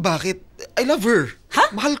 Ano bang bakit? I love her.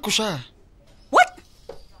 Ha? Mahal ko siya. What?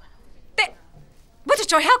 Butcher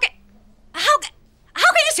Choy, how can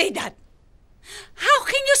you say that? How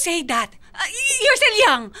can you say that? You're still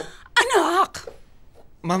young. Anak!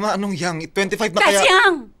 Mama, anong young? 25 na That's kaya...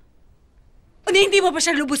 young! Hindi mo ba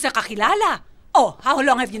siya lubos na kakilala? Oh, how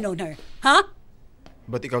long have you known her? Huh?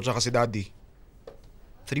 Ba't ikaw tsaka si Daddy?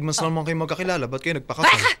 3 months lang naman kayo magkakilala, ba't kayo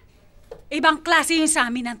nagpakasal? Ibang klase yung sa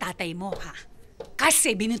amin ng tatay mo, ha?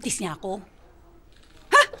 Kasi binuntis niya ako.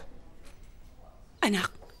 Ha? Anak?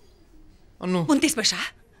 Ano? Buntis ba siya?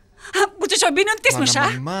 Ha? Buntis siya, binuntis mo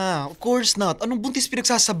siya? Ma, of course not. Anong buntis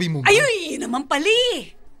pinagsasabi mo, ma? Ay, yun naman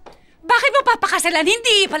pali. Bakit mo papakasalan?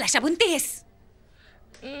 Hindi pala siya buntis.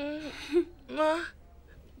 Ma,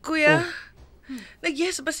 Kuya,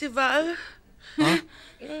 nag-yes ba si Val? Ha?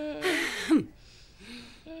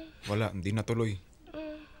 Wala, hindi natuloy.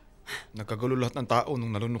 Nagkagulo lahat ng tao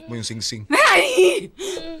nung nalunok mo yung singsing. Ay!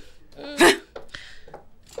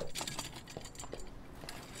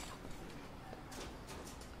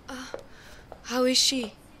 How is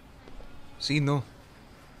she? Sino?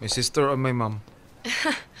 My sister or my mom?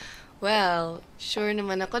 Well, sure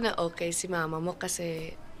naman ako na okay si mama mo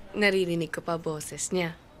kasi naririnig ko pa boses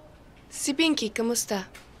niya. Si Pinky, kamusta?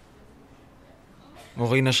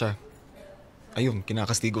 Okay na siya. Ayun,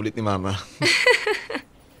 kinakastigo ulit ni Mama.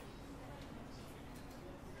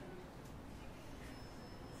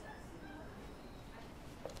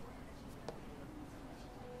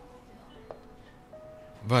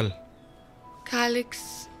 Val.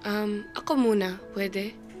 Calix, ako muna,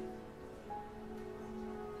 pwede?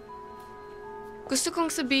 Gusto kong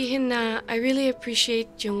sabihin na I really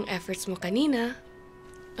appreciate yung efforts mo kanina.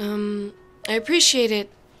 I appreciate it,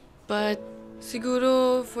 but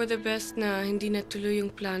siguro for the best na hindi natuloy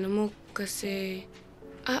yung plano mo kasi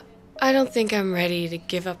I don't think I'm ready to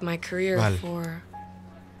give up my career Val. for...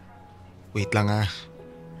 Wait lang ah.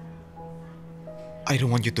 I don't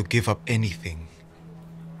want you to give up anything.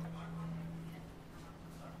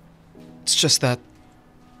 It's just that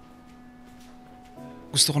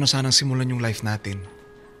gusto ko na sanang simulan yung life natin.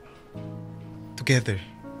 Together.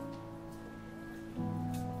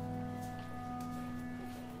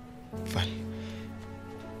 Val.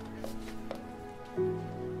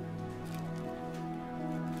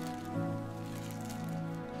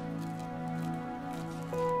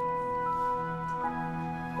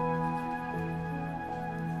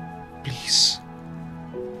 Please.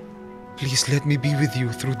 Please let me be with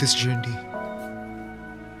you through this journey.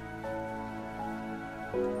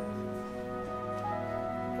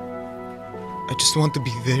 I just want to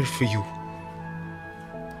be there for you.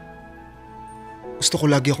 Gusto ko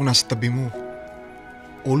lagi ako nasa tabi mo.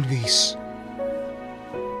 Always.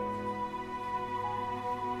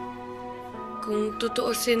 Kung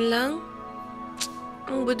tutuusin lang,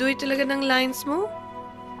 ang budoy talaga ng lines mo?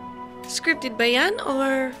 Scripted ba yan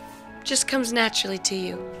or just comes naturally to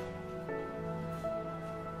you?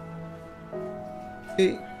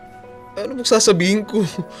 Eh, ano bang sasabihin ko?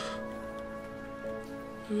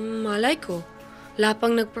 Malay ko. Wala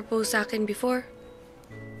pang nag-propose sa akin before.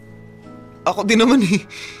 Ako din naman eh.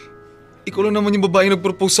 Ikaw lang naman yung babae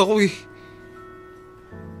nag-propose ako eh.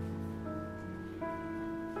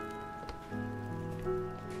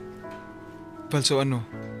 Val, so ano?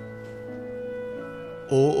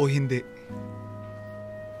 Oo o hindi?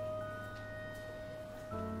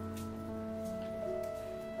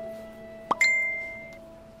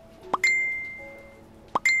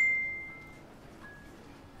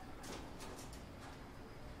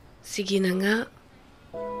 Sige na nga.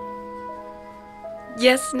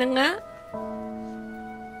 Yes na nga.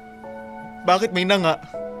 Bakit may na nga?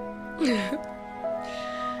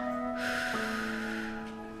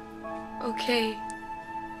 Okay.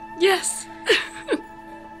 Yes.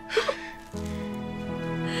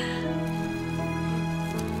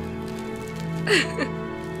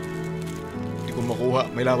 Hindi ko makuha.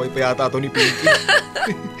 May laway pa yata ito ni Pinky.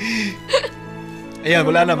 Ayan,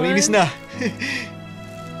 wala na. Malinis na.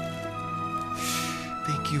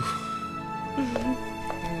 Thank you.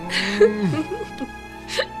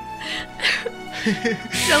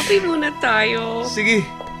 Selfie muna tayo. Sige.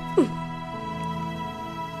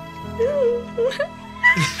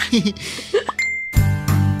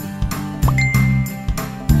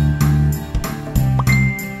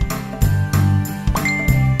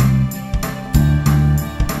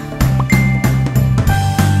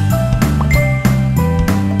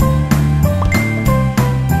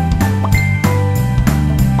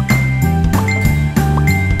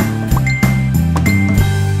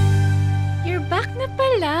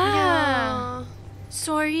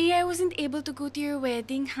 Able to go to your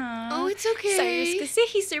wedding, huh? Oh, it's okay. Cyrus kasi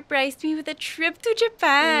he surprised me with a trip to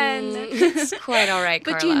Japan. It's quite all right,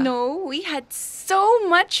 But Karla. you know, we had so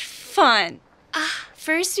much fun.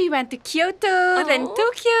 First, we went to Kyoto, then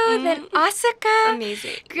Tokyo, then Osaka.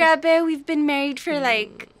 Amazing. Grabe, we've been married for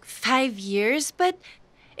like 5 years, but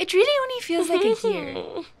It really only feels like a year.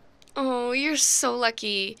 Oh, you're so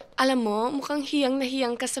lucky. Alam mo, mukhang hiyang na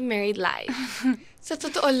hiyang ka sa married life. Sa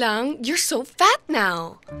totoo lang, you're so fat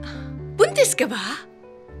now. Buntis ka ba?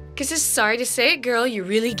 Kasi sorry to say, girl, you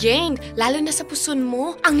really gained. Lalo na sa puson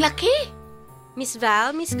mo. Ang laki! Miss Val,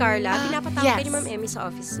 Miss Karla, pinapatawag yes. ni Ma'am Emmy sa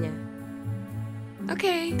office niya.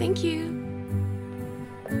 Okay, thank you.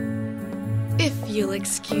 If you'll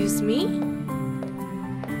excuse me.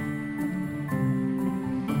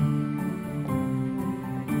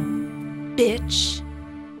 Bitch.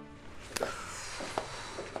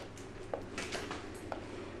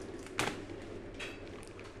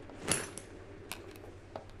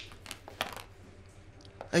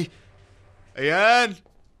 Ay, ayan!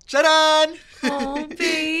 Charan! Oh,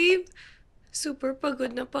 babe. Super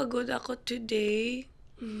pagod na pagod ako today.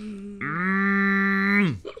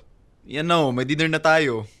 Yan na, may dinner na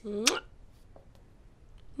tayo.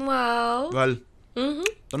 Wow. Val,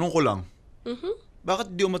 tanong ko lang. Mhm.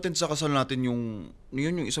 Bakit di umattend sa kasal natin yung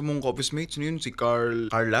isa mong office mates? Yun, si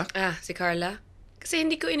Karla? Ah, si Karla? Kasi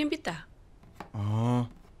hindi ko inimbita. Ah,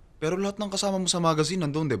 pero lahat ng kasama mo sa magazine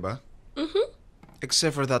nandun, di ba?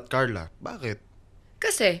 Except for that Karla. Bakit?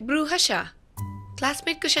 Kasi, bruha siya.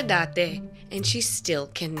 Classmate ko siya dati. And she still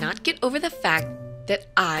cannot get over the fact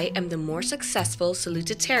that I am the more successful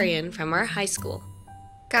salutatorian from our high school.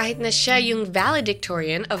 Kahit na siya yung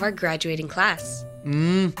valedictorian of our graduating class.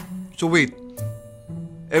 So wait.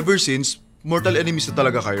 Ever since, mortal enemies na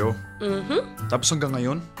talaga kayo? Tapos hanggang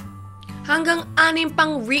ngayon? Hanggang 6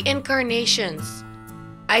 pang reincarnations.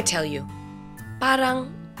 I tell you, parang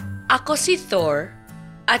ako si Thor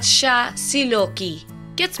at siya si Loki.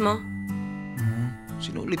 Gets mo?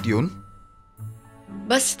 Sino ulit yun?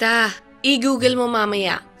 Basta, i-google mo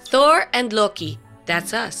mamaya. Thor and Loki.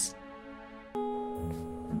 That's us.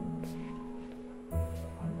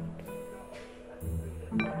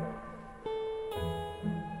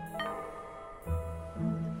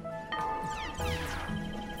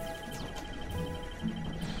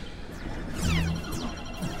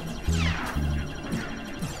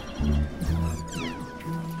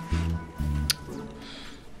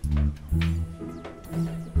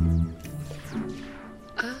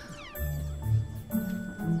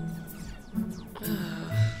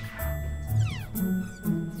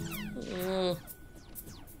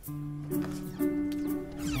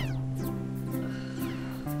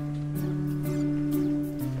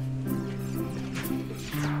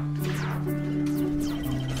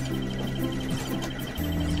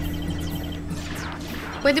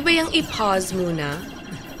 Pwede ba yung i-pause muna?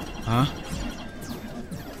 Ha?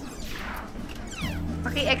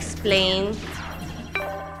 Paki-explain.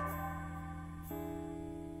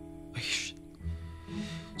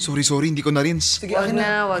 Sorry, hindi ko na-rinse. Sige, wag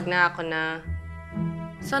na, ako na.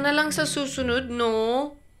 Sana lang sa susunod,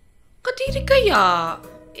 no? Kadiri kaya.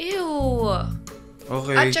 Ew.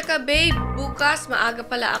 Okay. At saka, babe, bukas maaga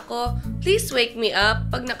pala ako. Please wake me up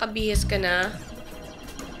pag nakabihis ka na.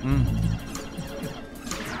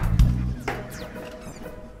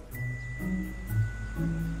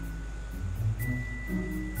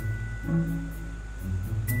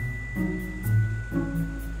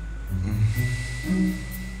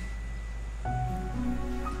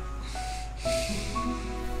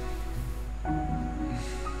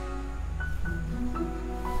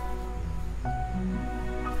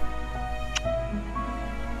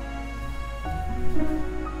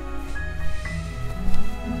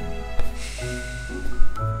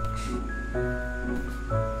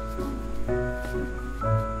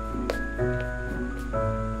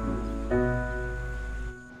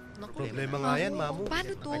 Problema nga yan, Mamu.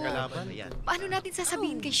 Paano to? Paano natin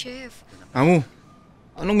sasabihin kay Chef? Mamu,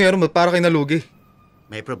 anong meron? Ba't para kayo nalugi?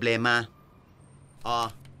 May problema.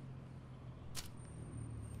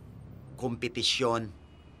 Kompetisyon.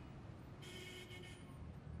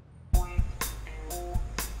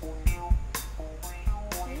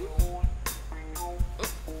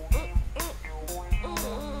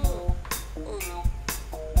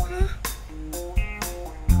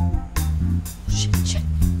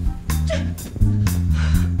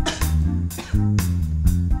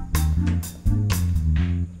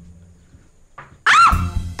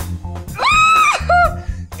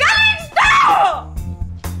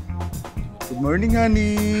 Good morning,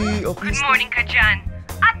 honey. Okay. Good morning ka dyan.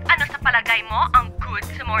 At ano sa palagay mo ang good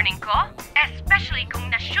sa morning ko? Especially kung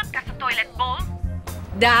na-shoot ka sa toilet bowl?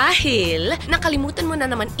 Dahil nakalimutan mo na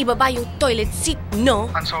naman ibaba yung toilet seat, no?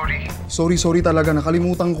 I'm sorry. Sorry talaga.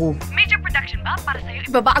 Nakalimutan ko. Major production ba para sa'yo?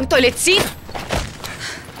 Ibaba ang toilet seat!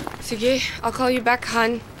 Sige, I'll call you back,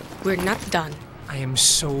 hon. We're not done. I am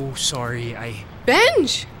so sorry.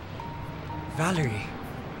 Benj! Valerie,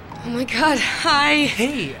 Oh my God, hi.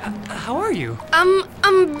 Hey, how are you?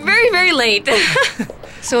 I'm very, very late.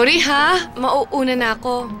 Sorry ha, mauuna na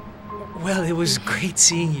ako. Well, it was great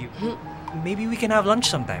seeing you. Maybe we can have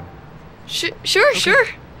lunch sometime. Sure.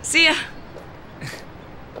 See ya.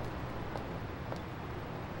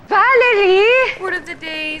 Valerie! Word of the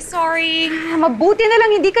day, sorry. Mabuti na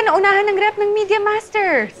lang hindi ka naunahan ng rep ng Media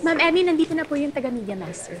Masters. Ma'am Emmy, nandito na po yung taga-Media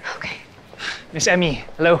Master. Okay. Miss Emmy,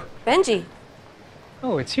 hello. Benjie.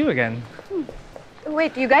 Oh, it's you again.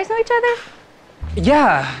 Wait, you guys know each other?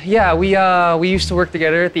 Yeah. We used to work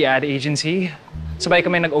together at the ad agency. Sabay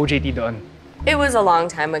kami nag-OJT doon. It was a long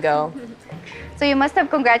time ago. So you must have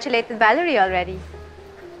congratulated Valerie already.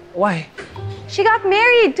 Why? She got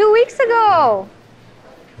married 2 weeks ago.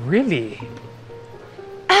 Really?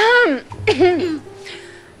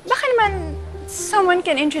 Baka naman someone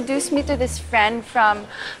can introduce me to this friend from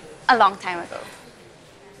a long time ago.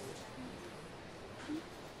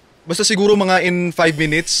 Basta siguro mga in 5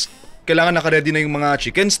 minutes, kailangan naka-ready na yung mga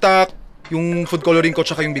chicken stock, yung food coloring ko,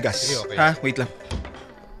 tsaka yung bigas. Okay. Ha? Wait lang.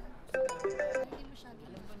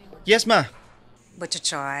 Yes, ma.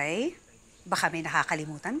 Butchochoy, baka may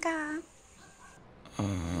nakakalimutan ka.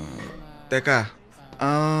 Teka.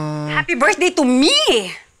 Happy birthday to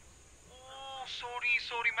me!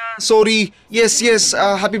 Sorry. Yes.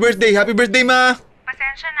 Happy birthday. Happy birthday, ma.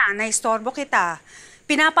 Pasensya na, naistorbo kita.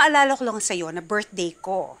 Pinapaalala ko lang sa'yo na birthday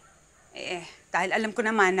ko. Dahil alam ko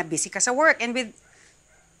naman na busy ka sa work and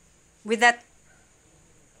with that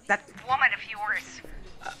woman of yours.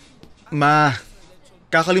 Ma,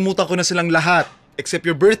 kakalimutan ko na silang lahat except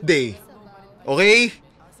your birthday. Okay?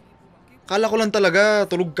 Kala ko lang talaga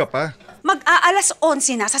tulog ka pa. Mag-aalas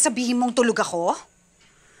 11 na, sasabihin mong tulog ako?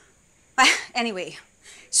 Anyway,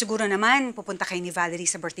 siguro naman pupunta kayo ni Valerie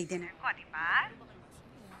sa birthday dinner ko, di ba?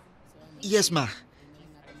 Yes, ma.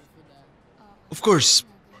 Of course.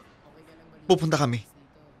 Pupunta kami.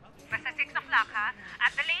 Basta 6 o'clock, ha?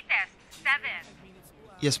 At the latest,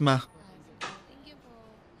 7. Yes, ma.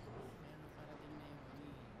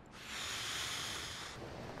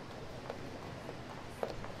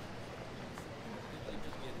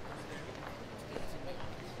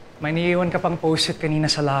 May naiiwan ka pang post-it kanina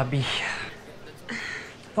sa lobby.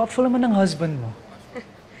 Thoughtful naman ng husband mo.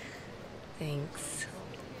 Thanks.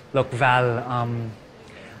 Look, Val,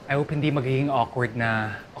 I hope hindi magiging awkward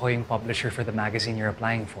na ako yung publisher for the magazine you're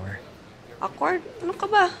applying for. Awkward? Ano ka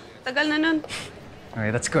ba? Tagal na nun.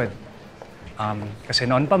 Okay, that's good. Kasi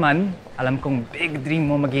noon pa man, alam kong big dream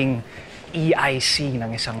mo maging EIC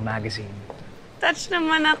ng isang magazine. Touch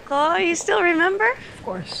naman ako. You still remember? Of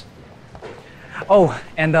course. Oh,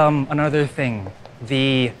 and another thing.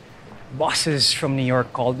 The bosses from New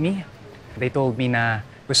York called me. They told me na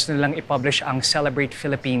gusto nilang i-publish ang Celebrate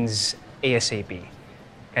Philippines ASAP.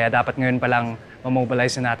 Kaya dapat ngayon pa lang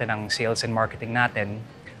mamobilize na natin ang sales and marketing natin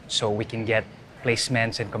so we can get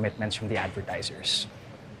placements and commitments from the advertisers.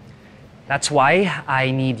 That's why I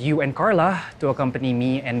need you and Karla to accompany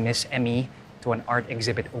me and Miss Emmy to an art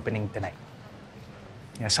exhibit opening tonight.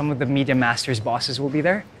 Yeah, some of the Media Masters bosses will be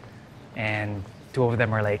there, and 2 of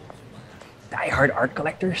them are like die-hard art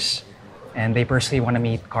collectors, and they personally want to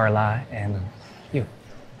meet Karla and you.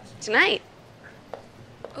 Tonight.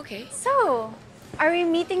 Okay. So, are we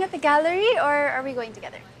meeting at the gallery or are we going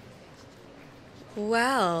together?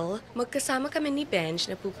 Well, magkasama kami ni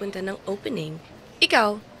Benjie na pupunta ng opening.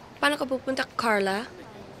 Ikaw, paano ka pupunta, Karla?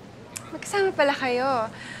 Magkasama pala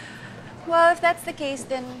kayo. Well, if that's the case,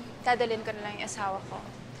 then dadalhin ko na lang yung asawa ko.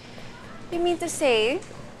 You mean to say,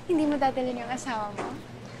 hindi mo dadalhin yung asawa mo?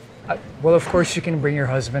 Well, of course, you can bring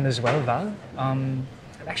your husband as well, Val.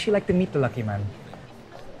 I'd actually like to meet the lucky man.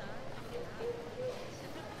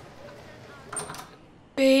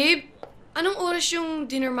 Babe, anong oras yung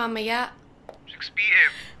dinner mamaya? 6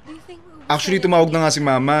 p.m. Actually, tumawag na nga si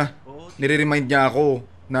Mama. Nire-remind niya ako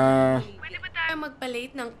na... Pwede ba tayo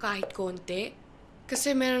magpa-late ng kahit konti?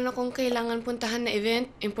 Kasi meron akong kailangan puntahan na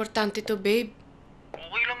event. Importante to, babe.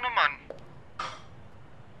 Okay lang naman.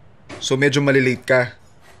 So medyo malilate ka.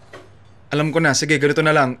 Alam ko na, sige, ganito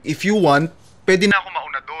na lang. If you want, pwede na ako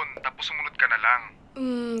mauna doon, tapos sumunod ka na lang.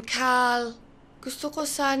 Cal, gusto ko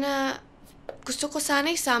sana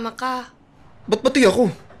isama ka. Ba't pati ako?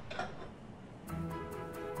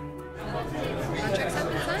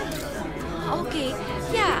 Okay,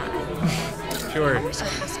 yeah. Sure.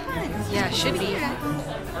 Yeah, should be.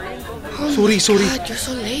 Sorry. God, you're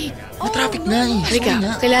so late. Na-traffic na eh. Halika,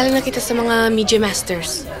 kilala na kita sa mga Media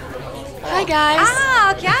Masters. Hi, guys.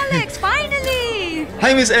 Calix, finally!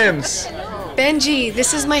 Hi, Miss Ems. Benjie,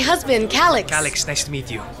 this is my husband, Calix. Calix, nice to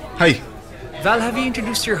meet you. Hi. Val, have you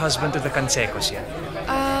introduced your husband to the Cansecos yet?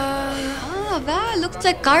 Val, looks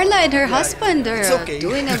like Karla and her husband are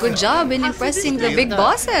doing a good job in impressing the big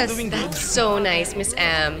bosses. That's so nice, Miss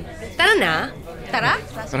M. Tara na. Tara?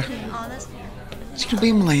 Tara. Sino ba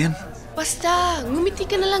yung mga yan? Basta, ngumiti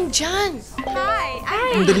ka na lang dyan. Hi.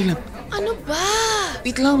 Ang dali lang. Ano ba?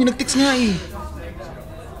 Wait lang, may nag-text nga eh.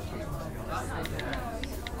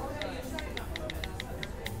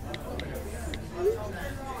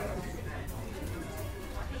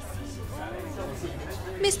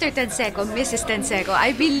 Mr. Tenseco, Mrs. Tenseco,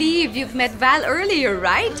 I believe you've met Val earlier,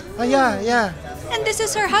 right? Yeah. And this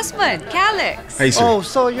is her husband, Calix. Hi, sir. Oh,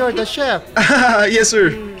 so you're the chef. Yes,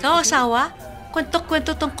 sir. So, asawa,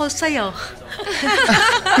 kwento-kwento tungkol sa'yo.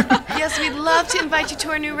 Yes, we'd love to invite you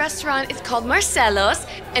to our new restaurant. It's called Marcelo's,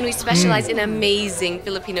 and we specialize in amazing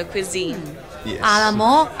Filipino cuisine. Yes. Alam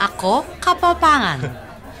mo, ako,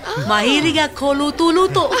 kapapangan. Mahilig ako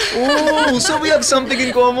luto-luto. Oh, so we have something in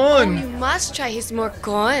common. You must try his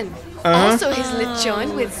morcon. Also his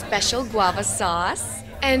lechon with special guava sauce.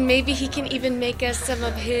 And maybe he can even make us some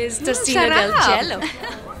of his tocino del jello.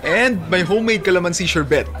 And my homemade calamansi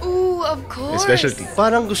sherbet. Ooh, of course. Specialty.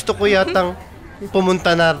 Parang gusto ko yatang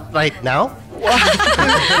pumunta na right now.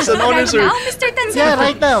 It's an honor, sir. Now, Mr. Tenseco? Yeah,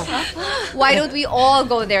 right now. Why don't we all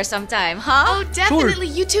go there sometime, huh? Oh, definitely.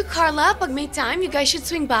 You too, Karla. Pag may time, you guys should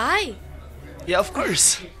swing by. Yeah, of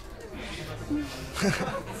course.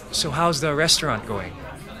 So how's the restaurant going?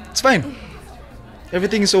 It's fine.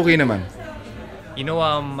 Everything is okay naman. You know,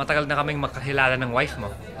 matagal na kaming makakilala ng wife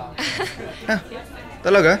mo.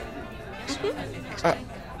 Talaga?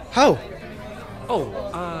 How? Oh,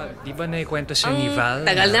 di ba naikwento sa'yo ni Val?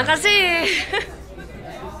 Tagal na kasi.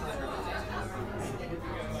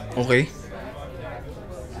 Okay.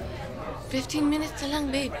 15 minutes na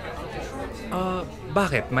lang, babe.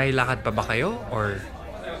 Bakit? May lakad pa ba kayo? Or...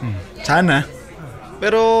 Sana.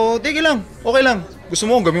 Pero, tige lang. Okay lang.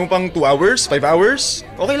 Gusto mo, gawin mo pang 2 hours, 5 hours?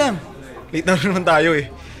 Okay lang. Late na naman tayo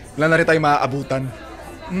eh. Wala na rin tayo maaabutan.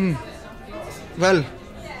 Val,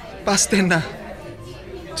 past 10 na.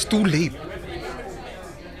 It's too late.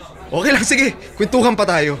 Okay lang, sige. Kwentuhan pa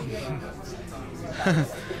tayo.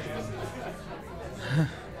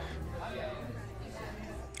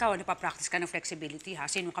 Ikaw, napapractice ka ng flexibility, ha?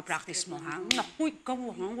 Sino ka-practice mo, ha? Naku, ikaw,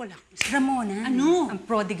 ha? Wala. Ramona, ano? Ang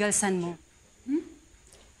prodigal son mo.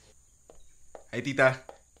 Hi, tita.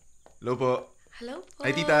 Hello po. Hello po.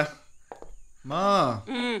 Hi, tita. Ma,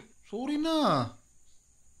 sorry na.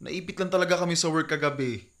 Naipit lang talaga kami sa work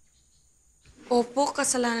kagabi. Opo,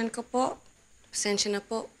 kasalanan ko po. Pasensya na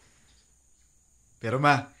po. Pero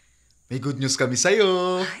ma, may good news kami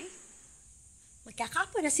sa'yo.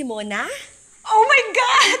 Magkakapo na si Mona? Oh my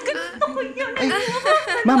God! Ganito ko yun!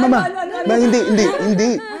 Ma,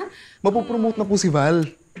 hindi. Mapopromote na po si Val.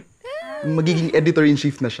 Magiging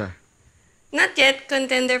editor-in-chief na siya. Not yet.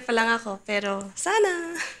 Contender pa lang ako. Pero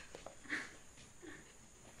sana.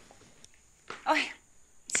 Oy,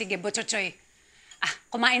 sige, Butchochoy.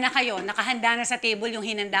 Kumain na kayo. Nakahanda na sa table yung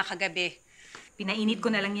hinanda kagabi. Pinainit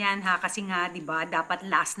ko na lang yan, ha? Kasi nga, di ba, dapat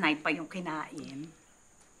last night pa yung kinain.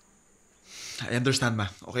 I understand, ma.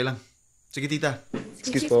 Okay lang. Sige, tita.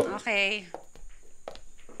 Excuse po. Okay.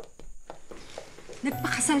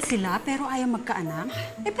 Nagpakasal sila pero ayaw magkaanak?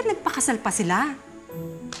 Eh, ba't nagpakasal pa sila?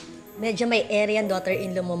 Medyo may area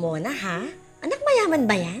daughter-in-law mo muna, ha? Anak mayaman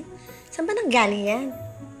ba yan? Saan ba nanggaling yan?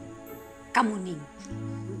 Kamuning.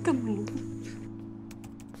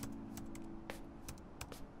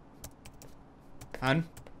 Han,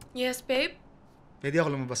 Yes, babe? pwede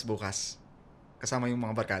ako lumabas bukas. Kasama yung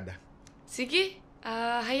mga barkada. Sige.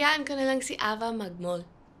 Hayaan ko na lang si Ava mag-mall.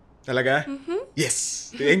 Talaga?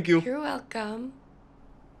 Yes! Thank you. You're welcome.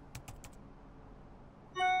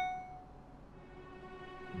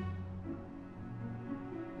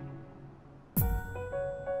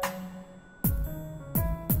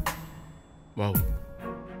 Wow.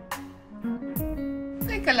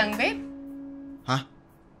 Teka lang, babe. Ha?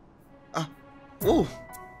 Oh.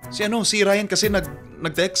 Si Ryan kasi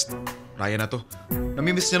nag-text. Ryan na to.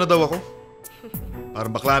 Namimiss niya na daw ako.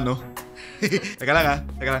 Parang bakla, no? Teka lang.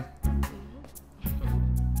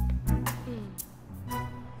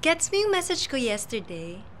 Gets mo yung message ko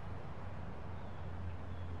yesterday?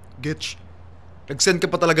 Getch. Nag-send ka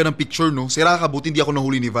pa talaga ng picture, no? Sira ka, buti hindi ako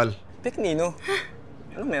nahuli ni Val. Nino.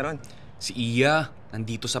 Ano meron? Si Iya,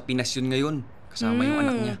 nandito sa Pinas yun ngayon. Kasama yung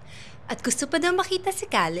anak niya. At gusto pa daw makita si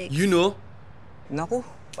Calix. You know? Naku,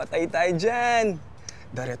 patay tayo dyan.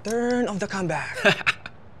 The return of the comeback.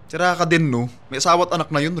 Sira ka din, no? May asawa't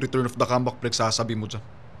anak na yun, return of the comeback, Prex, sasabi mo dyan.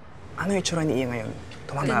 Ano yung itsura ni Iya ngayon?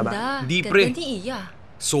 Tumama ba? Hindi, pre. Ganda ni Iya.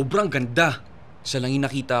 Sobrang ganda. Siya lang yung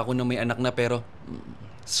nakita ko na may anak na pero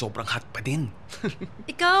sobrang hot pa din.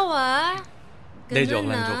 Ikaw, Joke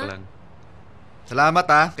lang. Salamat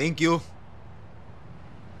thank you.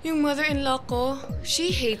 Yung mother-in-law ko, she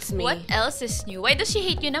hates me. What else is new? Why does she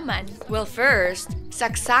hate you naman? Well, first,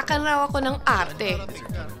 saksakan raw ako ng arte.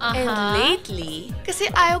 And lately, kasi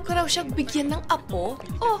ayaw ko raw siyang bigyan ng apo.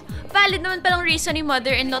 Oh, valid naman palang reason ni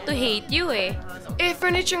mother-in-law to hate you eh. Eh,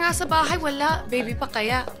 furniture nga sa bahay, wala. Baby pa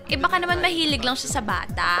kaya. Eh, baka naman mahilig lang siya sa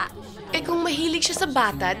bata. Eh, kung mahilig siya sa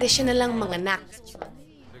bata, de siya na lang manganak.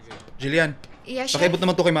 Jillian, Yeah, Chef. pakiabot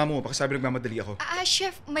naman to kay Mamu. Pakisabi nagmamadali ako.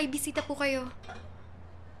 Chef, may bisita po kayo.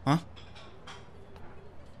 Ha?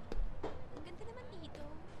 Ganda naman dito.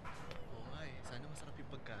 Oo nga sana masarap yung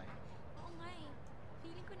pagkain. Oo nga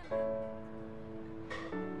feeling ko naman.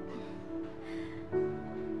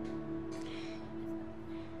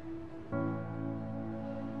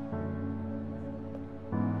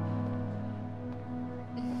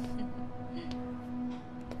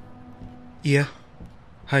 Iya.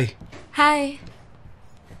 Hi. Hi.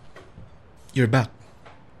 You're back.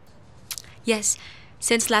 Yes,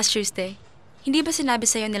 since last Tuesday. Hindi ba sinabi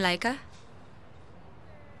sa'yo ni Laika?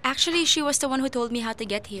 Actually, she was the one who told me how to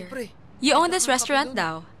get here. You own this restaurant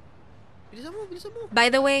daw. Bilisan mo.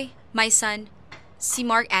 By the way, my son, si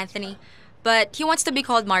Mark Anthony, but he wants to be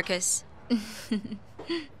called Marcus.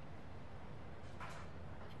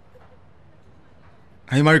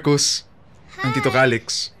 Hi, Marcos. Ang Tito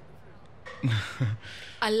Calix.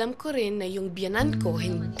 Alam ko rin na yung biyanan ko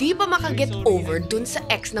hindi ba makaget over dun sa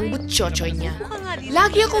ex ng butchochoy niya.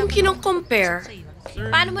 Lagi akong kino-compare.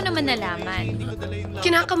 Paano mo naman nalaman?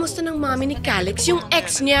 Kinakamusta ng mami ni Calix yung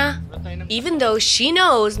ex niya. Even though she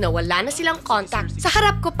knows na wala na silang contact, sa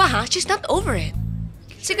harap ko pa she's not over it.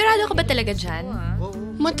 Sigurado ka ba talaga dyan?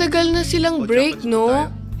 Matagal na silang break,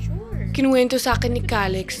 no? Kinuwento sa akin ni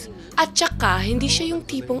Calix. At saka, hindi siya yung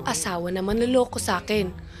tipong asawa na manloloko sa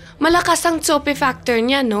akin. Malakas ang Sophie factor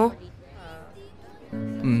niya, no?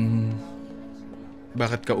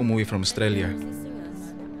 Bakit ka umuwi from Australia?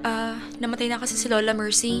 Namatay na kasi si Lola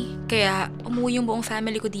Mercy, kaya umuwi yung buong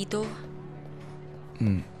family ko dito.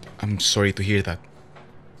 I'm sorry to hear that.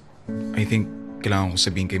 I think kailangan ko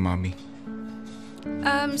sabihin kay Mommy.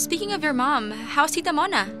 Speaking of your mom, how's Tita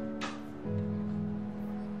Mona?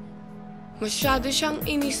 Masyado siyang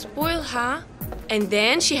ini-spoil, ha? And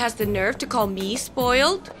then, she has the nerve to call me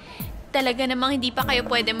spoiled? Talaga namang hindi pa kayo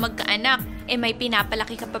pwede magkaanak. Eh, may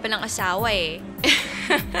pinapalaki ka pa palang asawa eh.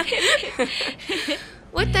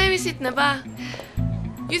 What time is it na ba?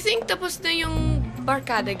 You think tapos na yung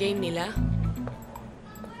barkada game nila?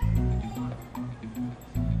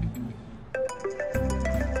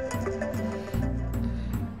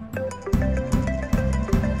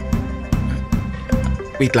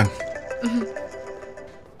 Wait lang.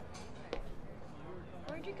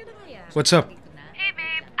 What's up? Hey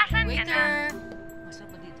babe, asan ka na?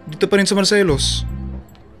 Dito pa rin sa Marcelo's.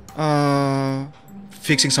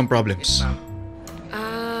 Fixing some problems.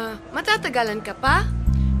 Matatagalan ka pa?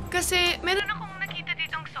 Kasi Meron akong nakita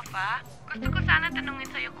ditong sofa. Gusto ko sana tanungin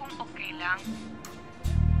sa'yo kung okay lang.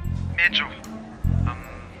 Medyo.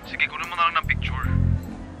 Sige, kunin mo na lang ng picture.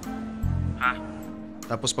 Ha?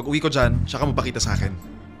 Tapos pag uwi ko dyan, tsaka mo pakita sa akin.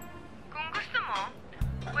 Kung gusto mo,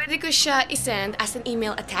 pwede ko siya isend as an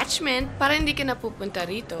email attachment para hindi ka napupunta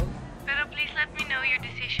rito. pero please let me know your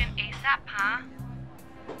decision ASAP, ha?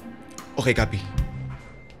 Okay, copy.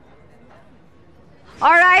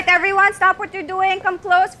 All right, everyone, stop what you're doing. Come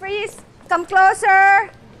close, please. Come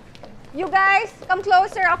closer. You guys, come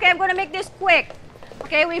closer. Okay, I'm going to make this quick.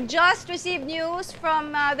 Okay, we've just received news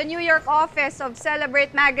from the New York office of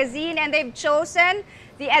Celebrate Magazine, and they've chosen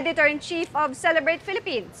the editor-in-chief of Celebrate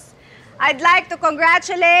Philippines. I'd like to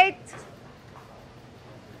congratulate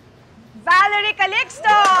Valerie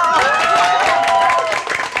Calixto!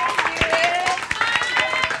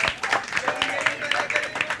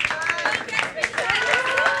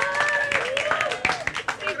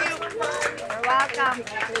 You're welcome.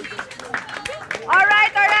 All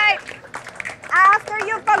right, all right. After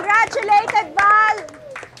you've congratulated Val,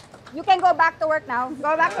 you can go back to work now.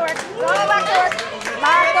 Go back to work. Go back to work.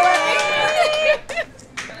 Back to work.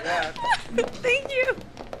 Thank you.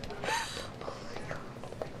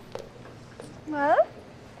 Well,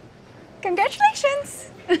 congratulations.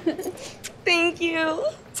 Thank you.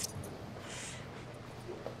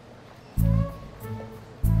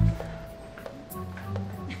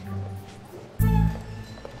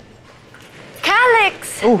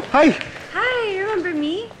 Calix! Oh, hi! Hi, remember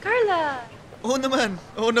me? Karla. Oo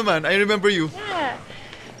naman. I remember you. Yeah.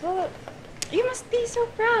 Well, you must be so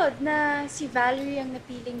proud na si Valerie ang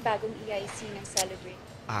napiling bagong EIC ng Celebrate.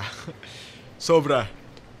 Sobra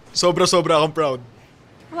akong proud.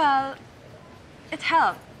 Well, it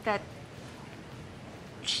helped that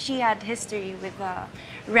she had history with the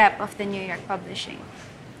rep of the New York Publishing.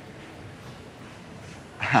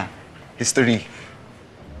 History.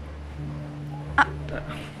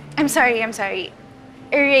 I'm sorry.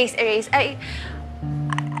 Erase.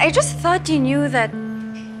 I just thought you knew that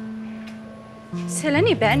sila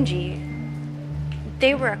ni Benjie,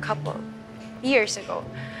 they were a couple years ago.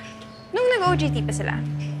 Nung nag-OJT pa sila.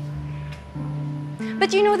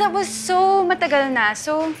 But you know, that was so matagal na,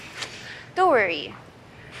 so don't worry.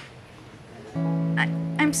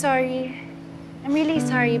 I'm sorry. I'm really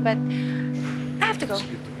sorry, but I have to go.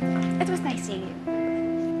 It was nice seeing you.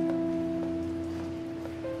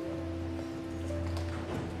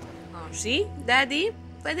 Oh, see? Daddy,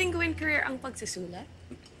 pwedeng gawin career ang pagsusulat.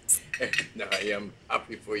 I am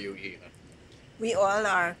happy for you here. We all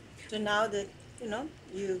are. So now that,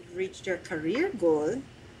 you've reached your career goal,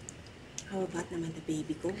 how about naman the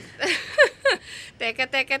baby ko?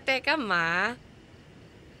 Teka, Ma.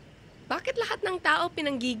 Bakit lahat ng tao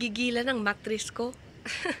pinanggigigilan ng matris ko?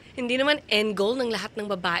 Hindi naman end goal ng lahat ng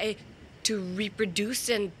babae to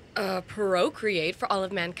reproduce and procreate for all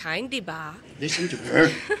of mankind, di ba? Listen to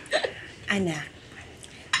her. Anak,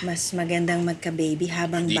 mas magandang magka-baby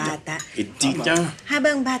habang bata. Editha.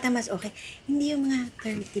 Habang bata, mas okay. Hindi yung mga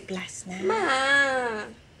 30 plus na. Ma,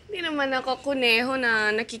 hindi naman ako kuneho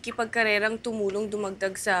na nakikipagkarerang tumulong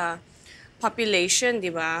dumagdag sa population,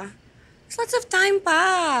 di ba? There's lots of time pa.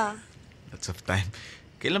 Lots of time.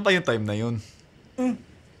 Kailan ba yung time na yun?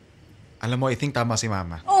 Alam mo, I think tama si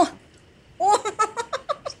Mama. Oh!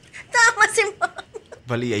 Tama si Mama.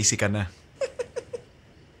 Vali, IC ka na.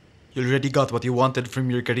 You already got what you wanted from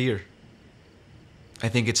your career. I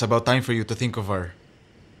think it's about time for you to think of our,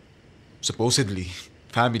 supposedly,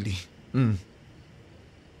 family.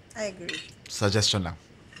 I agree. Suggestion lang.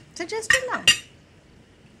 Suggestion lang.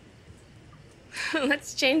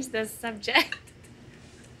 Let's change the subject.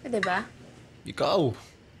 Pwede ba? Ikaw.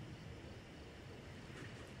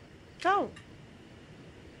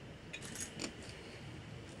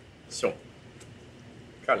 So,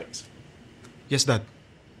 Calix, Yes, Dad.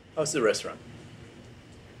 how's the restaurant?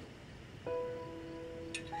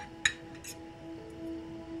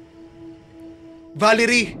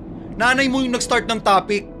 Valerie, nanay mo yung nag-start ng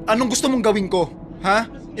topic. Anong gusto mong gawin ko? Ha?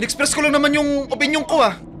 In-express ko lang naman yung opinion ko,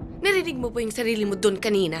 Narinig mo ba yung sarili mo doon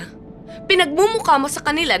kanina? Pinagmumukha mo sa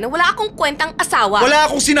kanila na wala akong kwentang asawa. Wala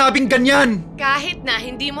akong sinabing ganyan! Kahit na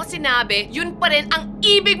hindi mo sinabi, yun pa rin ang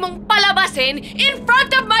ibig mong palabasin in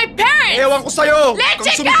front of my parents! Ewan ko sa'yo!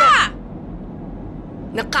 Leche ka!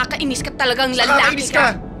 Nakakainis ka talagang lalaki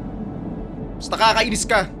ka! Basta kakainis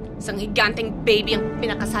ka! Isang higanteng baby ang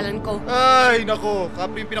pinakasalan ko. Ay, nako.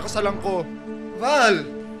 Kapre yung pinakasalan ko. Val!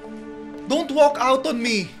 Don't walk out on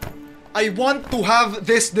me! I want to have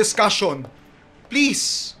this discussion.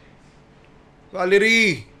 Please!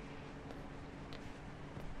 Valerie!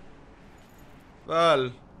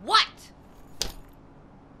 Val. What?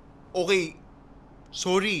 Okay.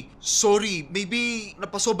 Sorry. Maybe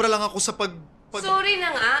napasobra lang ako sa Sorry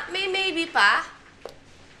na nga, may maybe pa.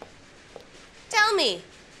 Tell me.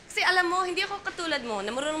 Kasi alam mo, hindi ako katulad mo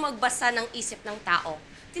na marunong magbasa ng isip ng tao.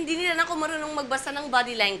 At hindi rin ako marunong magbasa ng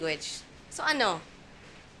body language. So ano?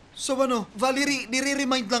 Valerie,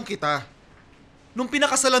 nire-remind lang kita. Nung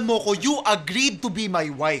pinakasalan mo ko, you agreed to be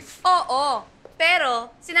my wife. Oo.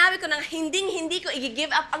 Pero, sinabi ko nang hindi ko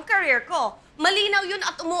i-give up ang career ko. Malinaw yun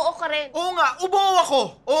at umuo ka rin. Oo nga, umuo ako.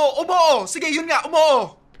 Oo, umuo. Sige, yun nga,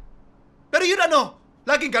 umuo. Pero yun ano?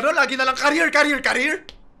 Laging gano'n? Lagi na lang career?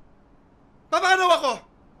 Paano ako?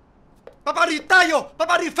 Paano yung tayo?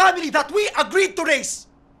 Paano yung family that we agreed to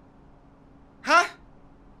raise? Ha?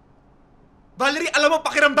 Valerie, alam mo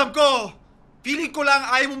pakiramdam ko. Feeling ko lang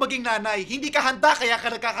ayaw mo maging nanay. Hindi ka handa kaya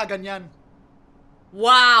ka nagkakaganyan.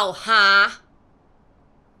 Wow, ha?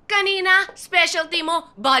 Kanina, specialty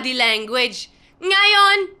mo, body language.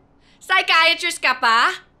 Ngayon, psychiatrist ka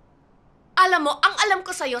pa? Alam mo, ang alam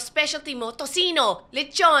ko sa'yo, specialty mo, tosino,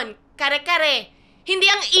 lechon, kare-kare. Hindi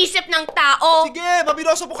ang isip ng tao. Sige,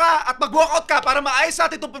 mabinoso po ka at mag-walkout ka para maayos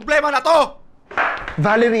natin itong problema na to.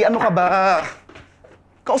 Valerie, ano ka ba?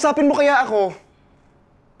 Kausapin mo kaya ako.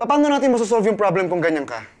 Paano natin masosolve yung problem kung ganyan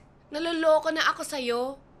ka? Naloloko na ako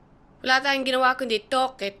sa'yo. Wala tayong ginawa kundi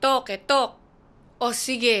tok. O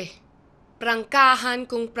sige, prangkahan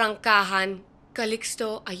kung prangkahan,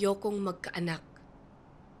 Calixto, ayokong magkaanak.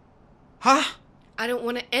 Ha? I don't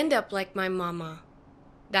wanna end up like my mama.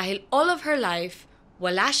 Dahil all of her life,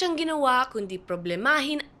 wala siyang ginawa kundi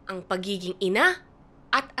problemahin ang pagiging ina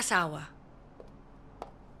at asawa.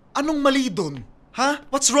 Anong mali dun? Ha?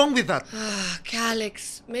 What's wrong with that?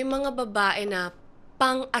 Calix, may mga babae na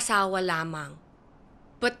pang-asawa lamang.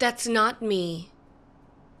 But that's not me.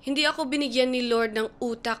 Hindi ako binigyan ni Lord ng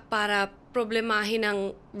utak para problemahin ang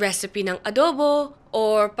recipe ng adobo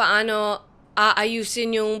or paano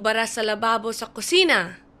aayusin yung bara sa lababo sa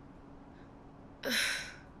kusina.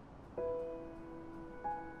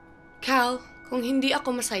 Cal, kung hindi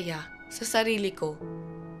ako masaya sa sarili ko,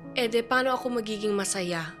 paano ako magiging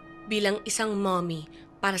masaya bilang isang mommy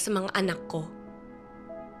para sa mga anak ko?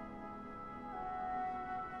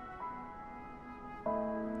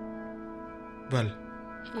 Val,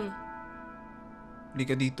 hindi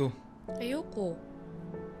ka dito. Ayoko.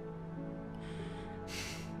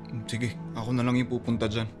 Sige, ako na lang yung pupunta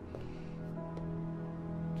dyan.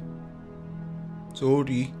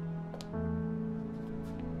 Sorry.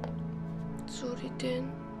 Sorry din.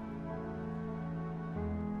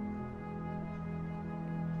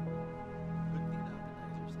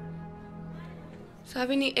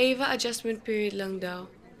 Sabi ni Ava, adjustment period lang daw.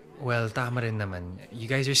 Well, tama rin naman. You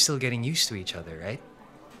guys are still getting used to each other, right?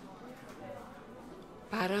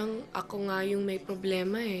 Parang ako nga yung may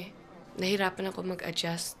problema eh. Nahirapan ako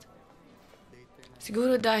mag-adjust.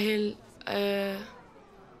 Siguro dahil,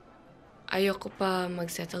 ayoko pa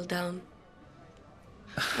mag-settle down.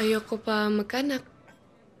 Ayoko pa magkanak.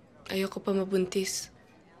 Ayoko pa mabuntis.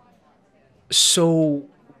 So,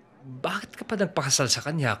 bakit ka pa nagpakasal sa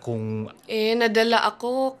kanya kung... Nadala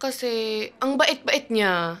ako kasi ang bait-bait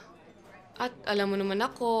niya. At alam mo naman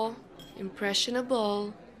ako,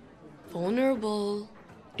 impressionable, vulnerable.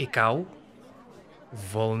 Ikaw?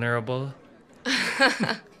 Vulnerable?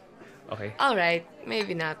 Okay. Alright,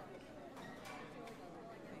 maybe not.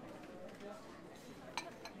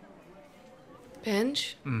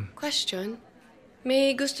 Benj, question.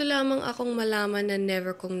 May gusto lamang akong malaman na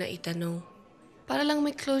never kong naitanong. Para lang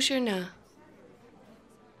may closure na.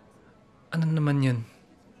 Ano naman yun?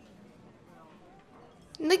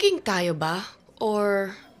 Naging tayo ba?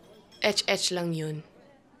 Or etch-etch lang yun?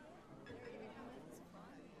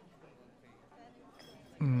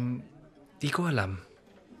 Di ko alam.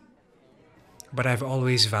 But I've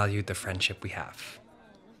always valued the friendship we have.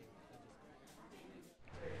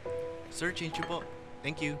 Sir, change po.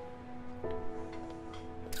 Thank you.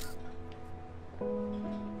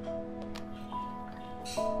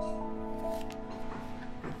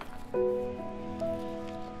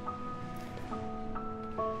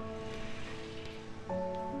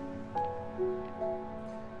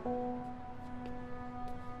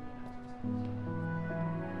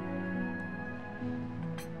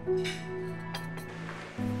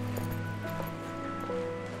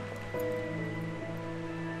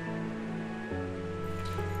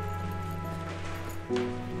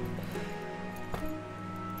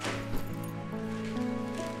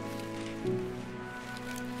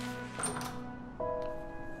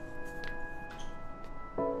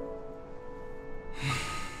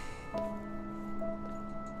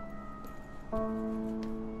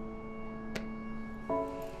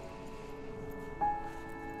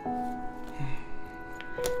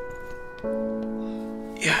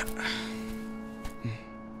 Yeah.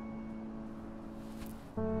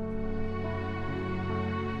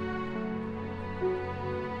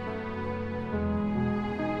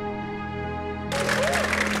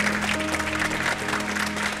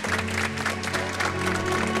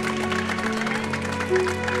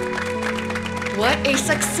 What a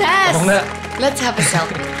success! Oo nga. Let's have a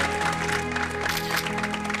selfie.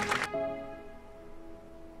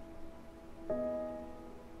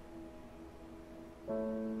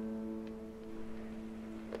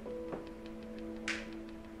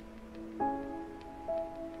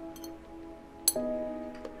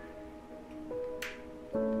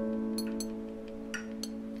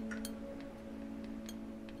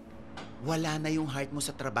 Wala na yung heart mo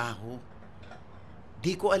sa trabaho.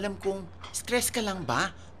 Di ko alam kung stress ka lang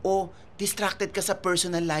ba o distracted ka sa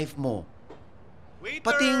personal life mo. Waiter!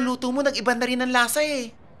 Pati yung luto mo, nag-iba na rin ang lasa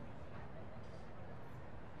eh.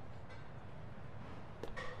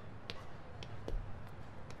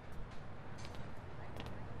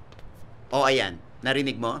 O ayan,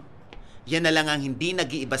 narinig mo? Yan na lang ang hindi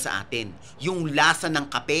nag-iiba sa atin. Yung lasa ng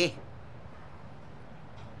kape.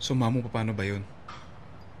 So, Mamu, paano ba yun?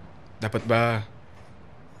 Dapat ba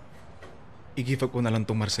i-give up ko na lang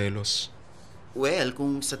tong Marcelos? Well,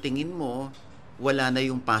 kung sa tingin mo, wala na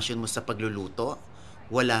yung passion mo sa pagluluto,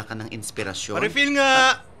 wala ka ng inspirasyon. Pa-refill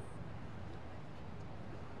nga!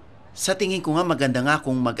 Sa tingin ko nga, maganda nga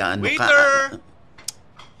kung mag-aano ka. Waiter!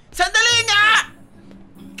 Sandali nga!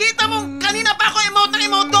 Kita mo, kanina pa ako emote ng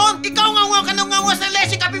emote doon! Ikaw nga ka sa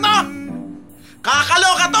lesi kape mo!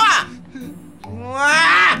 Kakaloka to ah!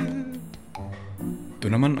 Mwah! Ito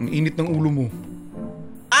naman, ang init ng ulo mo.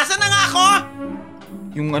 Asa na nga ako?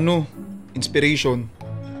 Yung inspiration.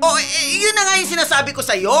 Oh, yun na nga yung sinasabi ko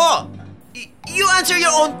sa'yo. You answer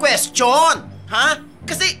your own question. Ha?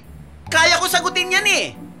 Kasi kaya ko sagutin yan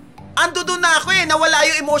eh. Ando doon na ako eh. Nawala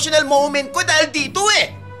yung emotional moment ko dahil dito eh.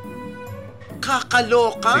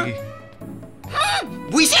 Kakaloka? Sige.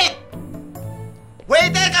 Buisit!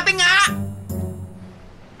 Waiter, kape nga!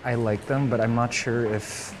 I like them, but I'm not sure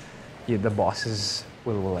if the bosses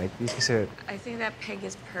will like these. Kasi... I think that peg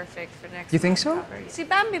is perfect for next You think so? Si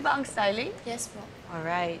Bambi ba ang styling? Yes po.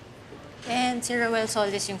 Alright. And si Roel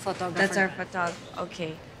Solis yung photographer. That's our photographer.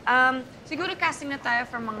 Okay. Siguro casting na tayo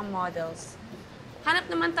for mga models. Hanap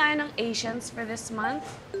naman tayo ng Asians for this month.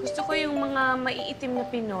 Gusto ko yung mga maiitim na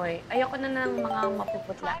Pinoy. Ayoko na ng mga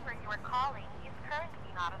mapuputla.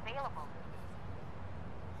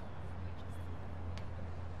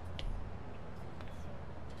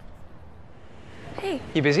 Hey.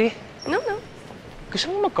 You busy? No.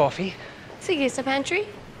 Gusto mo mag-coffee? Sige, sa pantry?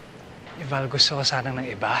 Val, gusto ko sanang ng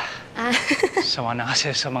iba. Sawa na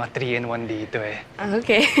kasi sa mga 3-in-1 dito eh.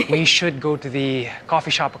 Okay. We should go to the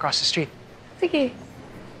coffee shop across the street. Sige.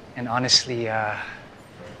 And honestly,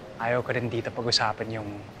 ayaw ko rin dito pag-usapan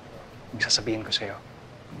yung sasabihin ko sa'yo.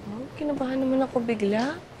 Oh, kinabahan naman ako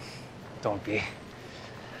bigla. Don't be.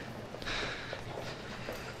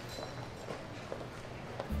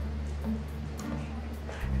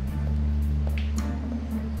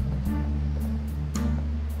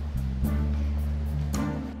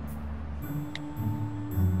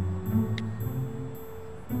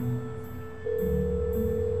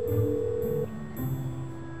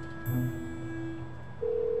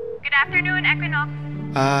 Good afternoon, Equinox.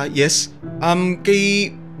 Yes.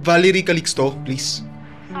 Kay Valerie Calixto, please.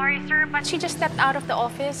 Sorry, sir, but She just stepped out of the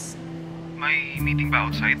office. May meeting ba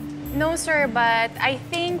outside? No, sir, but I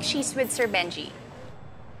think she's with Sir Benjie.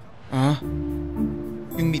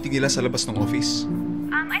 Yung meeting nila sa labas ng office.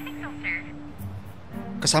 I think so, sir.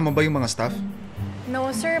 Kasama ba yung mga staff?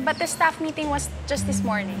 No, sir, but the staff meeting was just this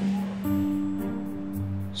morning.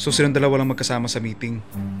 So silang dalawa lang magkasama sa meeting.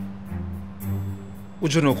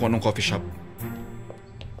 Would you know kung anong coffee shop?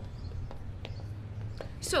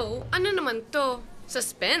 So, ano naman to?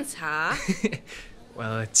 Suspense, ha?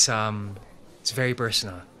 Well, it's very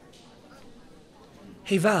personal.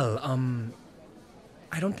 Hey Val,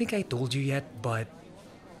 I don't think I told you yet, but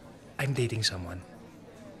I'm dating someone.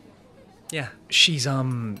 Yeah, she's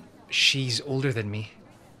older than me.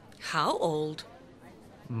 How old?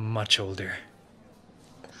 Much older.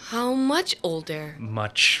 How much older?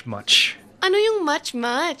 Much. Ano yung much?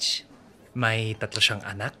 May 3 siyang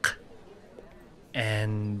anak.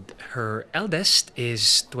 And her eldest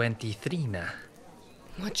is 23 na.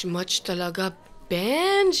 Much talaga,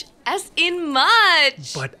 Benj. As in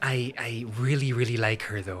much. But I really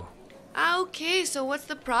like her though. Okay, so what's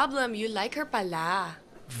the problem? You like her pala.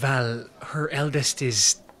 Val, her eldest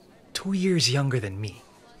is 2 years younger than me.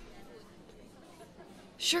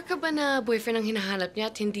 Sure ka ba na boyfriend ang hinahanap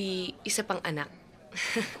niya at hindi isa pang anak?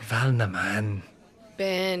 Val naman.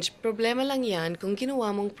 Benj, problema lang yan kung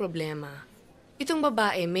ginawa mong problema. Itong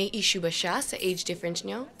babae, may issue ba siya sa age difference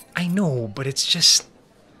niyo? I know, but it's just...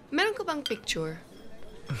 Meron ka bang picture?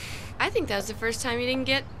 I think that was the first time you didn't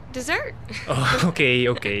get dessert. Oh,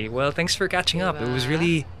 okay. Well, thanks for catching up. It was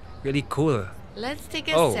really cool. Let's take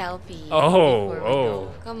a selfie. Oh. before we go.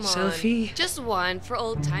 Come on. Selfie? Just one for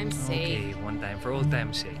old time's sake. Okay, one time for old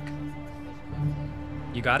time's sake.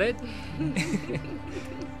 You got it?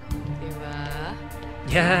 Diba?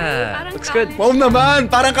 Yeah, Parang looks good. Wow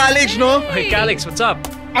naman! Parang college, no? Hey, Calix, what's up?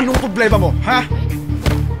 Anong problema mo, ha?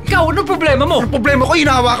 Ikaw, anong problema mo? Anong problema ko?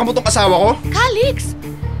 Hinahawakan mo tong asawa ko? Calix!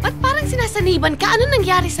 Ba't parang sinasaniban ka? Ano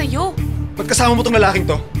nangyari sa'yo? Ba't kasama mo tong lalaking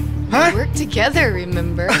to? Ha? We work together,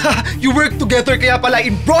 remember? You work together kaya pala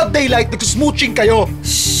in broad daylight nagsusmooching kayo.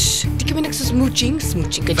 Shh! Di kami nagsusmooching.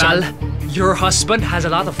 Smooching ka Val, dyan. your husband has a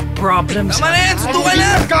lot of problems. Tama na yan! Sundo ka na!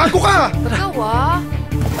 Gago ka! Ikaw ah.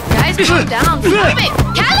 Guys, calm down. Stop it!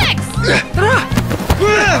 Calix! Tara!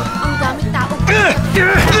 Ang daming tao.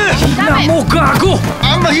 Hina mo, gago!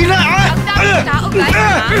 Ang mahina, ha? Ang daming tao,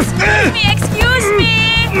 guys. Excuse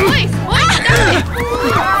me! Uy! Ang dami!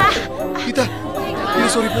 Tita,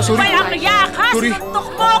 sorry po, sorry. Walang yak, ha? Sorry. Sinuntok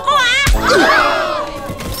mo ako, ha?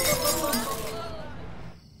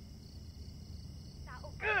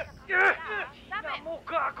 Hina mo,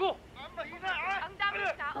 gago! Ang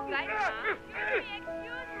daming tao, guys, ha?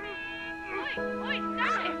 Excuse me! Uy,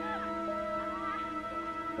 stop it!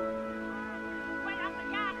 Walang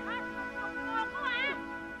yak, ha? Sinuntok mo ako, ha?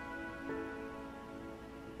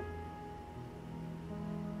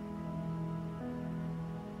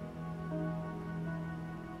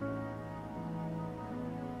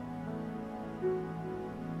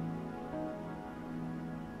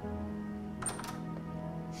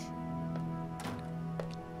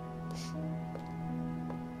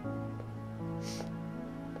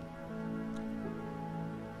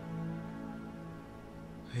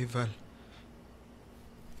 Hey, Val.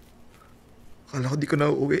 Akala ko di ko na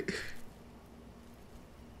uuwi.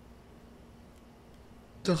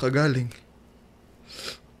 Saan ka galing?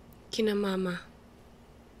 Kina Mama.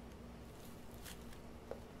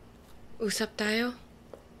 Usap tayo?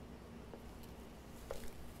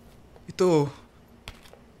 Ito.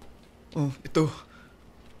 Oh, ito.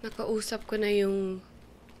 Nakausap ko na yung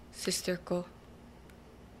sister ko.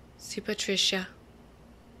 Si Patricia.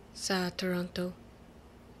 Sa Toronto.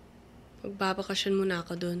 Magbabakasyon muna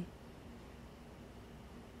ako dun.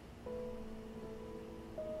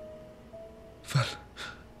 Val.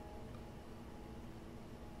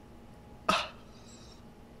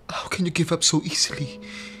 How can you give up so easily?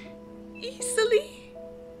 Easily?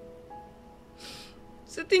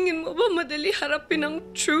 Sa tingin mo ba madali harapin ang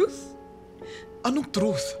truth? Anong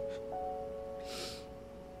truth?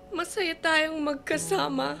 Masaya tayong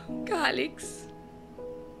magkasama, Calix.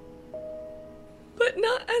 But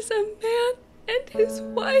not as a man and his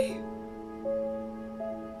wife.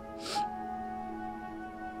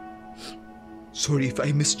 Sorry if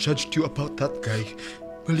I misjudged you about that guy.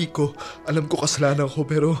 Mali ko. Alam ko kasalanan ko,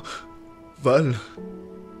 pero... Val,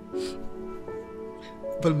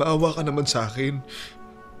 maawa ka naman sa akin.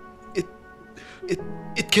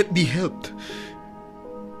 It can't be helped.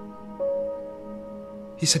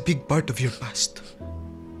 He's a big part of your past.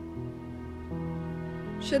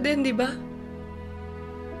 Siya din, di ba?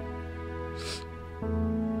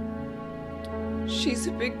 She's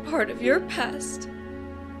a big part of your past.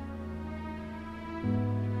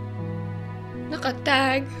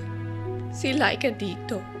 Nakatag si Laika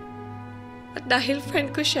dito. At dahil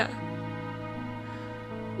friend ko siya,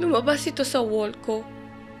 lumabas ito sa wall ko.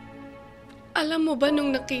 Alam mo ba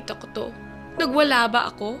nung nakita ko to, nagwala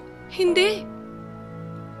ba ako? Hindi.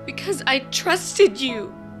 Because I trusted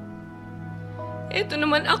you. Ito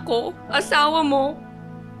naman ako, asawa mo.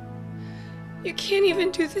 You can't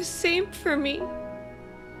even do the same for me.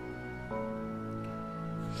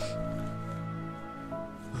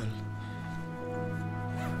 Val.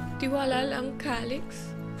 Tiwala lang,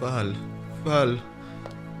 Calix. Val.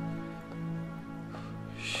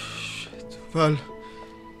 Shit. Val.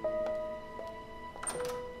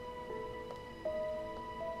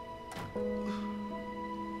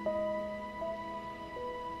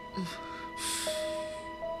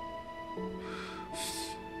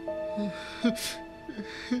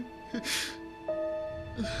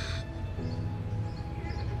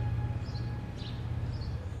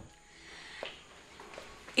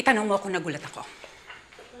 Itanong mo kung nagulat ako.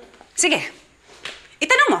 Sige.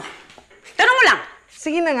 Itanong mo. Tanong mo lang.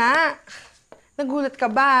 Sige na nga. Nagulat ka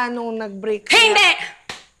ba nung nag-break? Hindi!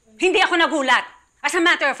 Hindi ako nagulat. As a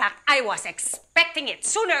matter of fact, I was expecting it.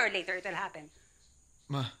 Sooner or later, it'll happen.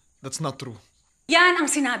 Ma, that's not true. Yan ang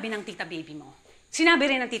sinabi ng tita baby mo. Sinabi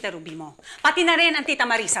rin ng tita Ruby mo. Pati na rin ang tita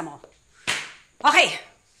Marisa mo. Okay.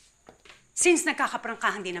 Since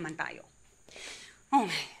nagkakaprangkahan din naman tayo. Oh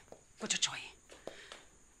my, Puchochoy.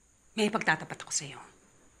 May pagtatapat ako sa'yo.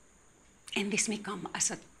 And this may come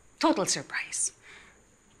as a total surprise.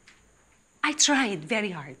 I tried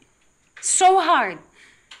very hard. So hard.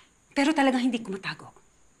 Pero talagang hindi ko matago.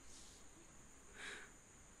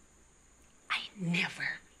 I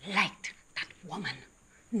never liked that woman.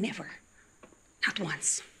 Never. Not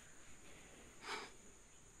once.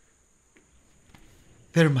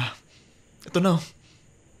 There, Ma. Ito na.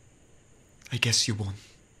 I guess you won.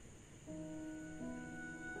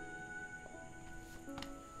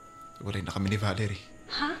 Walay na kami ni Valerie.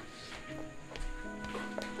 Ha?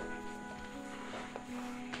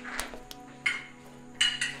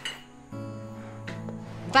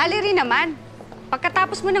 Valerie naman,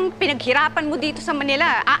 pagkatapos mo ng pinaghirapan mo dito sa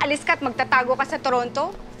Manila, aalis ka at magtatago ka sa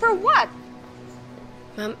Toronto? For what?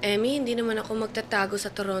 Ma'am Emmy, hindi naman ako magtatago sa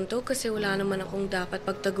Toronto kasi wala naman akong dapat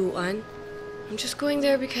pagtaguan. I'm just going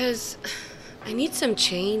there because I need some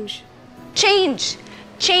change. Change!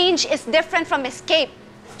 Change is different from escape.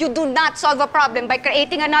 You do not solve a problem by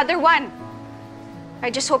creating another one. I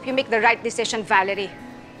just hope you make the right decision, Valerie.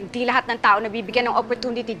 Hindi lahat ng tao nabibigyan ng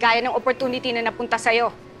opportunity gaya ng opportunity na napunta sa'yo.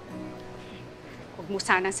 Huwag mo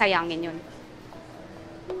sanang sayangin yun.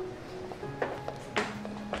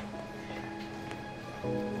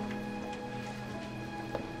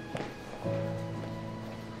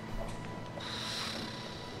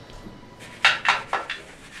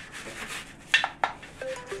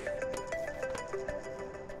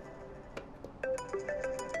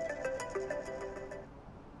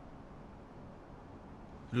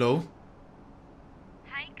 Hello?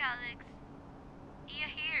 Hi, Calix. Iya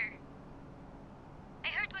here. I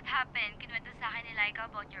heard what happened. Kinuwento sa akin ni Laika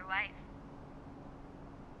about your wife.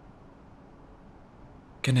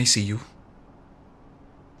 Can I see you?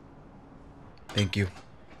 Thank you.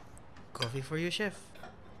 Coffee for you, Chef.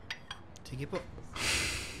 Sige po.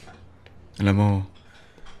 Alam mo,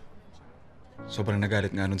 sobrang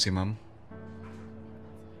nagalit nga nun si Ma'am.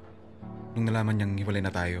 Nung nalaman niyang hiwalay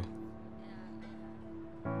na tayo.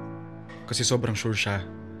 Kasi sobrang sure siya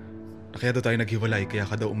na kaya daw tayo naghiwalay, kaya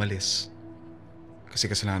ka daw umalis. Kasi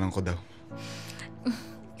kasalanan ko daw.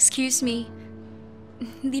 Excuse me.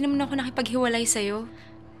 Hindi naman ako nakipaghiwalay sa'yo.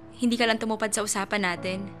 Hindi ka lang tumupad sa usapan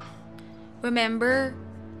natin. Remember,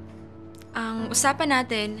 ang usapan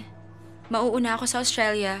natin, mauuna ako sa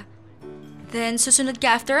Australia, then susunod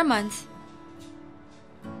ka after a month.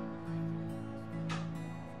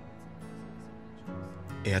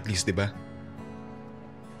 Eh at least, di ba?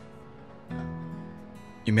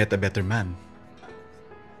 You met a better man.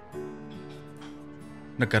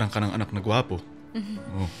 Nagkaroon ka ng anak na gwapo.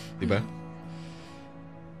 Oh, di ba?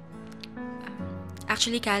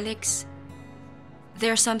 Actually, Calix,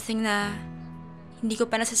 there's something na hindi ko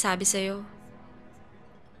pa nasasabi sa'yo.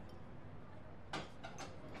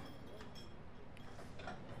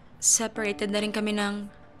 Separated na rin kami ng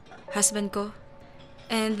husband ko.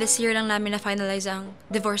 And this year lang namin na-finalize ang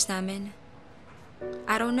divorce namin.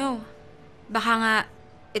 I don't know. Baka nga,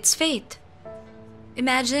 it's fate.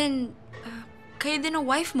 Imagine, kayo din ang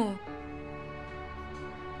wife mo.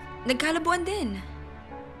 Nagkalabuan din.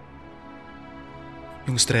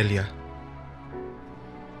 Yung Australia.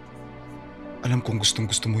 Alam kong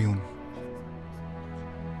gustong-gusto mo yun.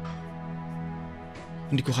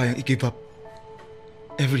 Hindi ko kayang i-give up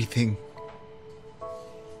everything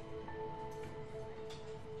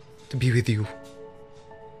to be with you.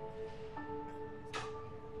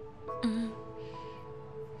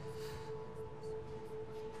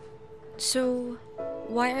 So,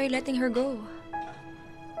 why are you letting her go?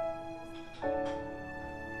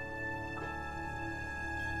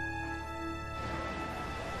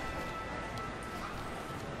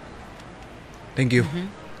 Thank you.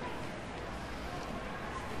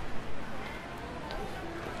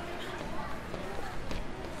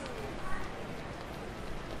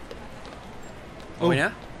 Okay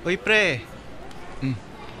na? Uy, pre.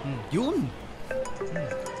 Yun!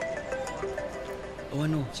 O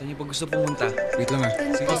ano, saan niyo pa gusto pumunta? Wait lang ah.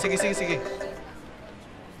 Sige.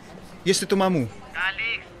 Yes, Tito Mamu.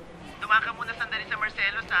 Calix, dumaan ka muna sandali sa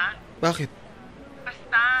Marcelo, ha? Bakit?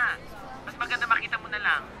 Basta. Mas maganda makita mo na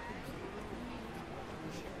lang.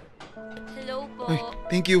 Hello po. Ay,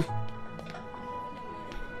 thank you.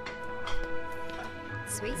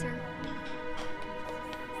 Sweet, sir.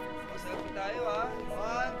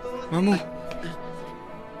 Mamu.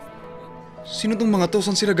 Sino tong mga to?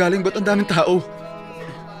 Saan sila galing? Ba't ang daming tao?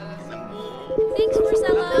 Thanks for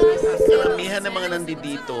Karamihan ng mga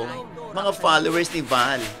nandito, mga followers ni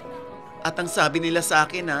Val. At ang sabi nila sa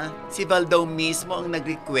akin si Val daw mismo ang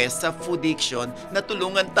nag-request sa Foodiction na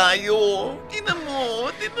tulungan tayo. Tina mo.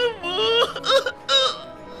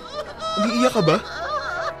 Umiiyak ka ba?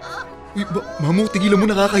 Uy, Mamu, tigilan mo,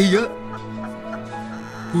 nakakahiya.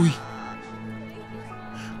 Uy.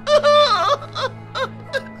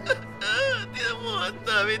 Tina mo, ang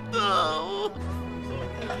dami tao.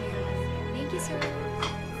 Thank you, sir.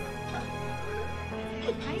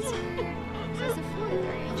 Hi, sir. How's the food?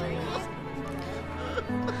 Are you enjoying it?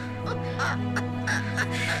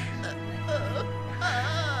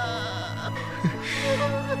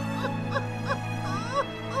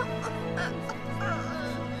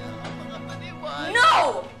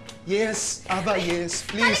 No! Yes, Ava, yes.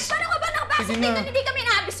 Please. Paano ka ba nakapasok Sige dito na. hindi kami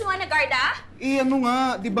naabisuhan na guard, ah? Ano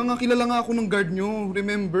nga, di ba nga kilala nga ako ng guard nyo,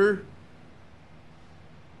 remember?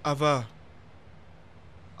 Ava,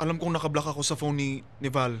 alam kong nakablock ako sa phone ni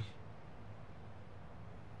Val.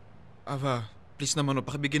 Ava, please naman,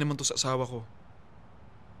 pakibigyan naman to sa asawa ko.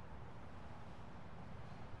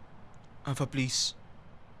 Ava, please.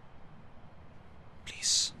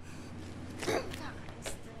 Please.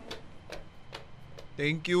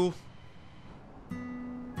 Thank you.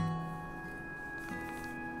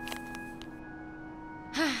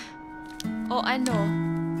 O ano?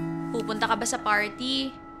 Pupunta ka ba sa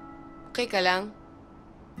party? Okay ka lang?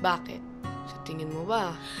 Bakit? Sa tingin mo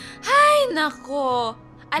ba? Ay, nako!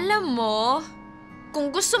 Alam mo,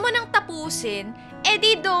 kung gusto mo nang tapusin,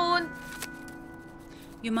 edi don't.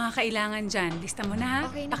 Yung mga kailangan dyan, lista mo na ha?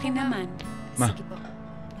 Okay na, Pakin naman. Ma. Sige po.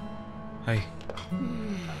 Hi.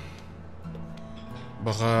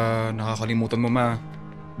 Baka nakakalimutan mo, Ma.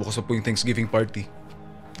 Bukas na po yung Thanksgiving party.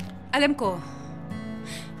 Alam ko,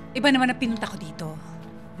 iba naman ang pinunta ko dito.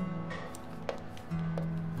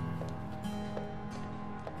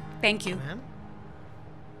 Thank you. Ma'am?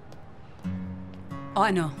 O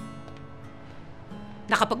ano?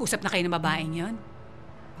 Nakapag-usap na kayo ng babaeng yon?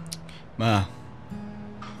 Ma.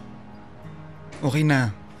 Okay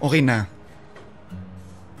na. Okay na.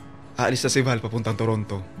 Aalis na si Val papuntang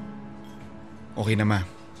Toronto. Okay na, Ma.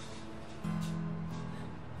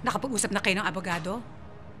 Nakapag-usap na kayo ng abogado?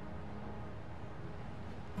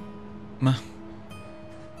 Ma.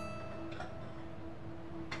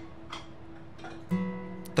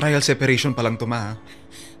 Trial separation pa lang to, Ma.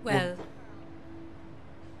 Well,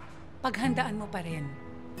 paghandaan mo pa rin.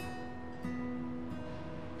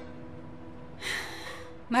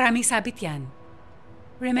 Maraming sabit yan.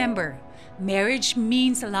 Remember, marriage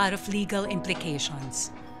means a lot of legal implications.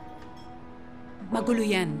 Magulo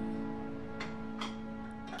yan.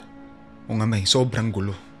 O nga, May, sobrang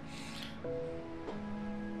gulo.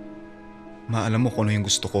 Ma, alam mo kung ano yung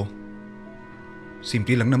gusto ko.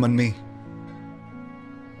 Simple lang naman, May.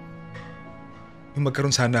 Yung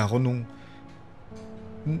magkaroon sana ako nung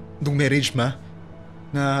marriage, Ma,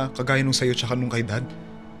 na kagaya nung sa'yo tsaka nung kay Dad.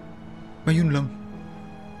 Ma, yun lang.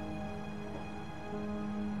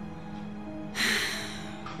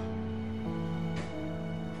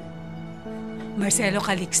 Marcelo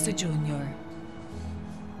Calixto Jr.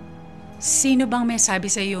 Sino bang may sabi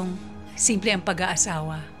sa yung simple ang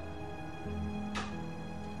pag-aasawa?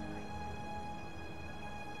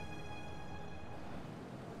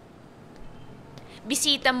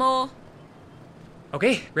 Bisita mo.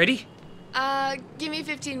 Okay, ready? Give me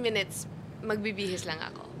 15 minutes. Magbibihis lang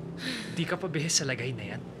ako. Di ka pa bihis sa lagay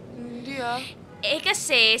na yan. Hindi Eh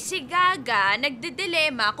kasi si Gaga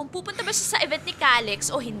nagdidelema kung pupunta ba siya sa event ni Calix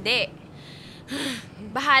o hindi.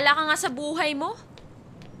 Bahala ka nga sa buhay mo.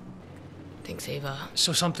 Thanks, Ava.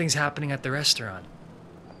 So something's happening at the restaurant.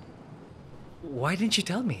 Why didn't you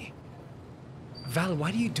tell me? Val,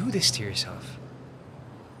 why do you do this to yourself?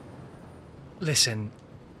 Listen,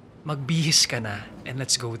 magbihis ka na and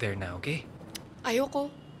let's go there now, okay? Ayoko.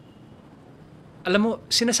 Alam mo,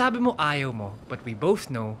 sinasabi mo ayaw mo, but we both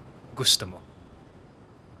know gusto mo.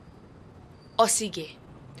 O sige.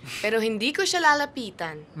 Pero hindi ko siya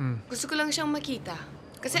lalapitan. Gusto ko lang siyang makita.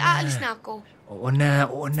 Kasi aalis na ako. Oo na,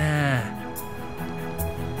 oo na.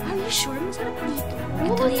 Are you sure? Masarap dito.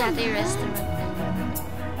 Ito yata yung restaurant.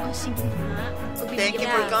 Oh, sige nga. Thank you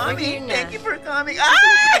for coming. Thank you for coming.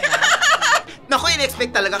 Ay! Naku,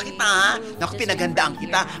 in-expect talaga kita, ha? Naku, pinagandaan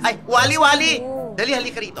kita. Ay, Wali! Dali,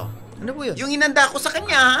 halika rito. Ano po yun? Yung inanda ko sa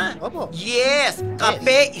kanya, ha? Opo. Yes!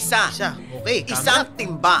 Kape, isa. Okay, isang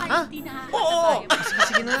timba. Ha? Oo.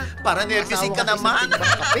 Sige na. Para nervousin ka naman.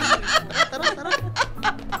 Tara.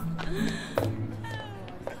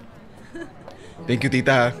 Thank you,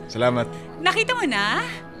 tita. Salamat. Nakita mo na?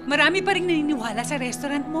 Marami pa rin naniniwala sa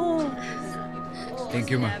restaurant mo. Thank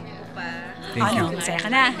you, Ma. Thank you. Masaya ka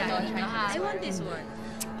na? I want this one.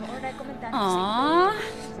 Aww.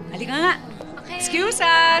 Halika nga. Excuse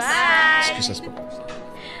us. Excuse us po.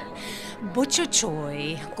 Butcho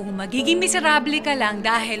Choy, kung magiging miserable ka lang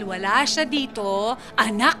dahil wala siya dito,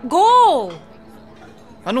 anak, go!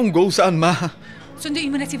 Anong go? Saan, Ma?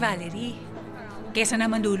 Sunduin mo na si Valerie. Kesa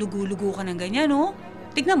naman lulugo-lugo ka ng ganyan, no?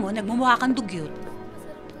 Tignan mo, nagmumukha kang dugyot.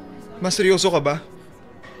 Ma, seryoso ka ba?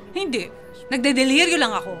 Hindi. Nagdedeliryo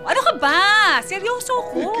lang ako. Ano ka ba? Seryoso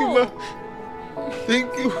ko. Thank you, Ma. Thank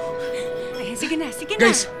you. Ay, sige na.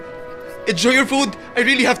 Guys, enjoy your food. I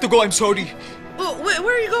really have to go. I'm sorry. Oh, where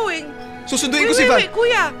are you going? Susunduin ko si Val. Wait,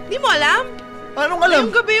 kuya. Di mo alam? Anong alam?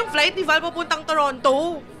 Ngayong gabi yung flight ni Val papuntang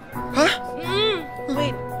Toronto. Ha?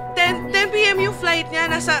 Wait. 10 p.m. yung flight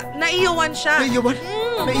niya. Naiyawan siya. Naiyawan?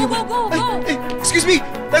 Naiyawan? Go. Ay, excuse me!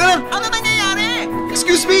 Teka lang! Ano nangyayari?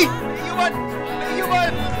 Excuse me!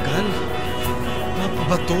 Naiyawan! Gal, ano pa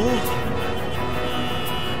ba to?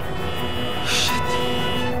 Shit.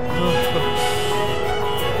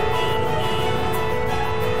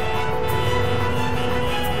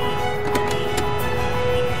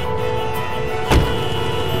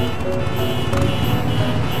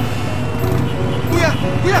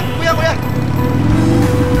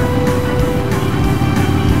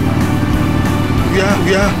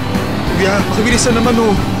 Kuya, makibilisan naman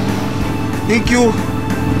oh. Thank you.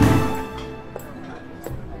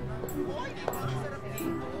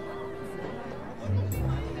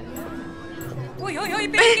 Hoy,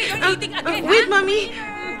 Benjie, you're eating again, Wait, Mami.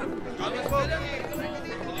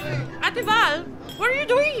 Ate Val, what are you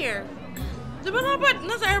doing here? Di ba dapat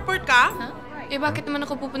nasa airport ka? Eh, bakit naman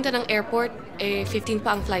ako pupunta ng airport? Eh, 15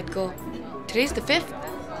 pa ang flight ko. Today's the 5th.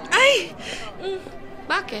 Ay!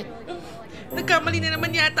 Bakit? Nagkamali na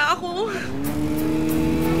naman yata ako.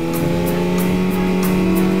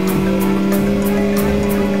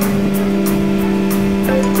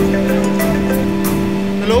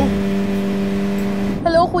 Hello?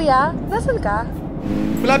 Hello, kuya. Nasaan ka?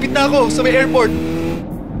 Malapit na ako sa may airport.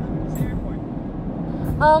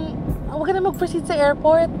 Huwag ka na mag-proceed sa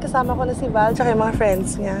airport. Kasama ko na si Val tsaka yung mga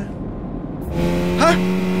friends niya. Ha?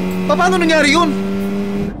 Paano nangyari yun?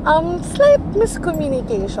 Slight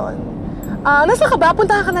miscommunication. Nasa ka ba?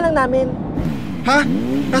 Puntahan ka na lang namin. Ha?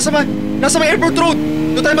 Nasa may airport road.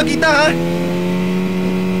 Doon tayo magkita, ha?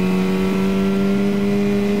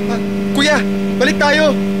 Kuya, balik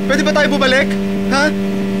tayo. Pwede ba tayo bumalik? Ha?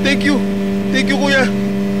 Thank you. Thank you, kuya.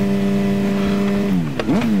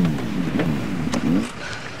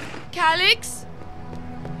 Calix?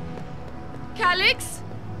 Calix?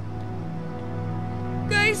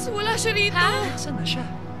 Guys, wala siya rito. Saan na siya?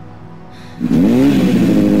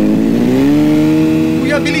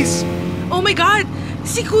 Kuya, bilis! Oh my God!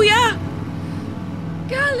 Si Kuya!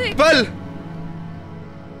 Calix! Val!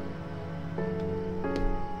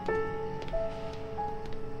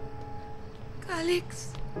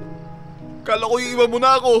 Calix? Kala ko iiwan mo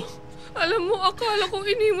na ako. Alam mo, akala ko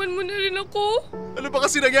iniwan mo na rin ako. Ano ba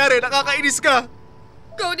kasi nangyari? Nakakainis ka.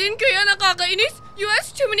 Ikaw din kaya nakakainis? You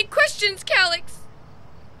ask too many questions, Calix.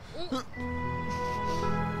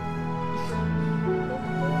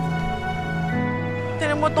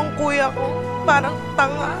 Tinan mo tong kuya ko. Parang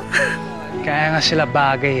tanga. Kaya nga sila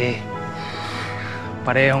bagay eh.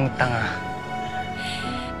 Parehong tanga.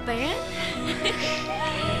 Ba yan?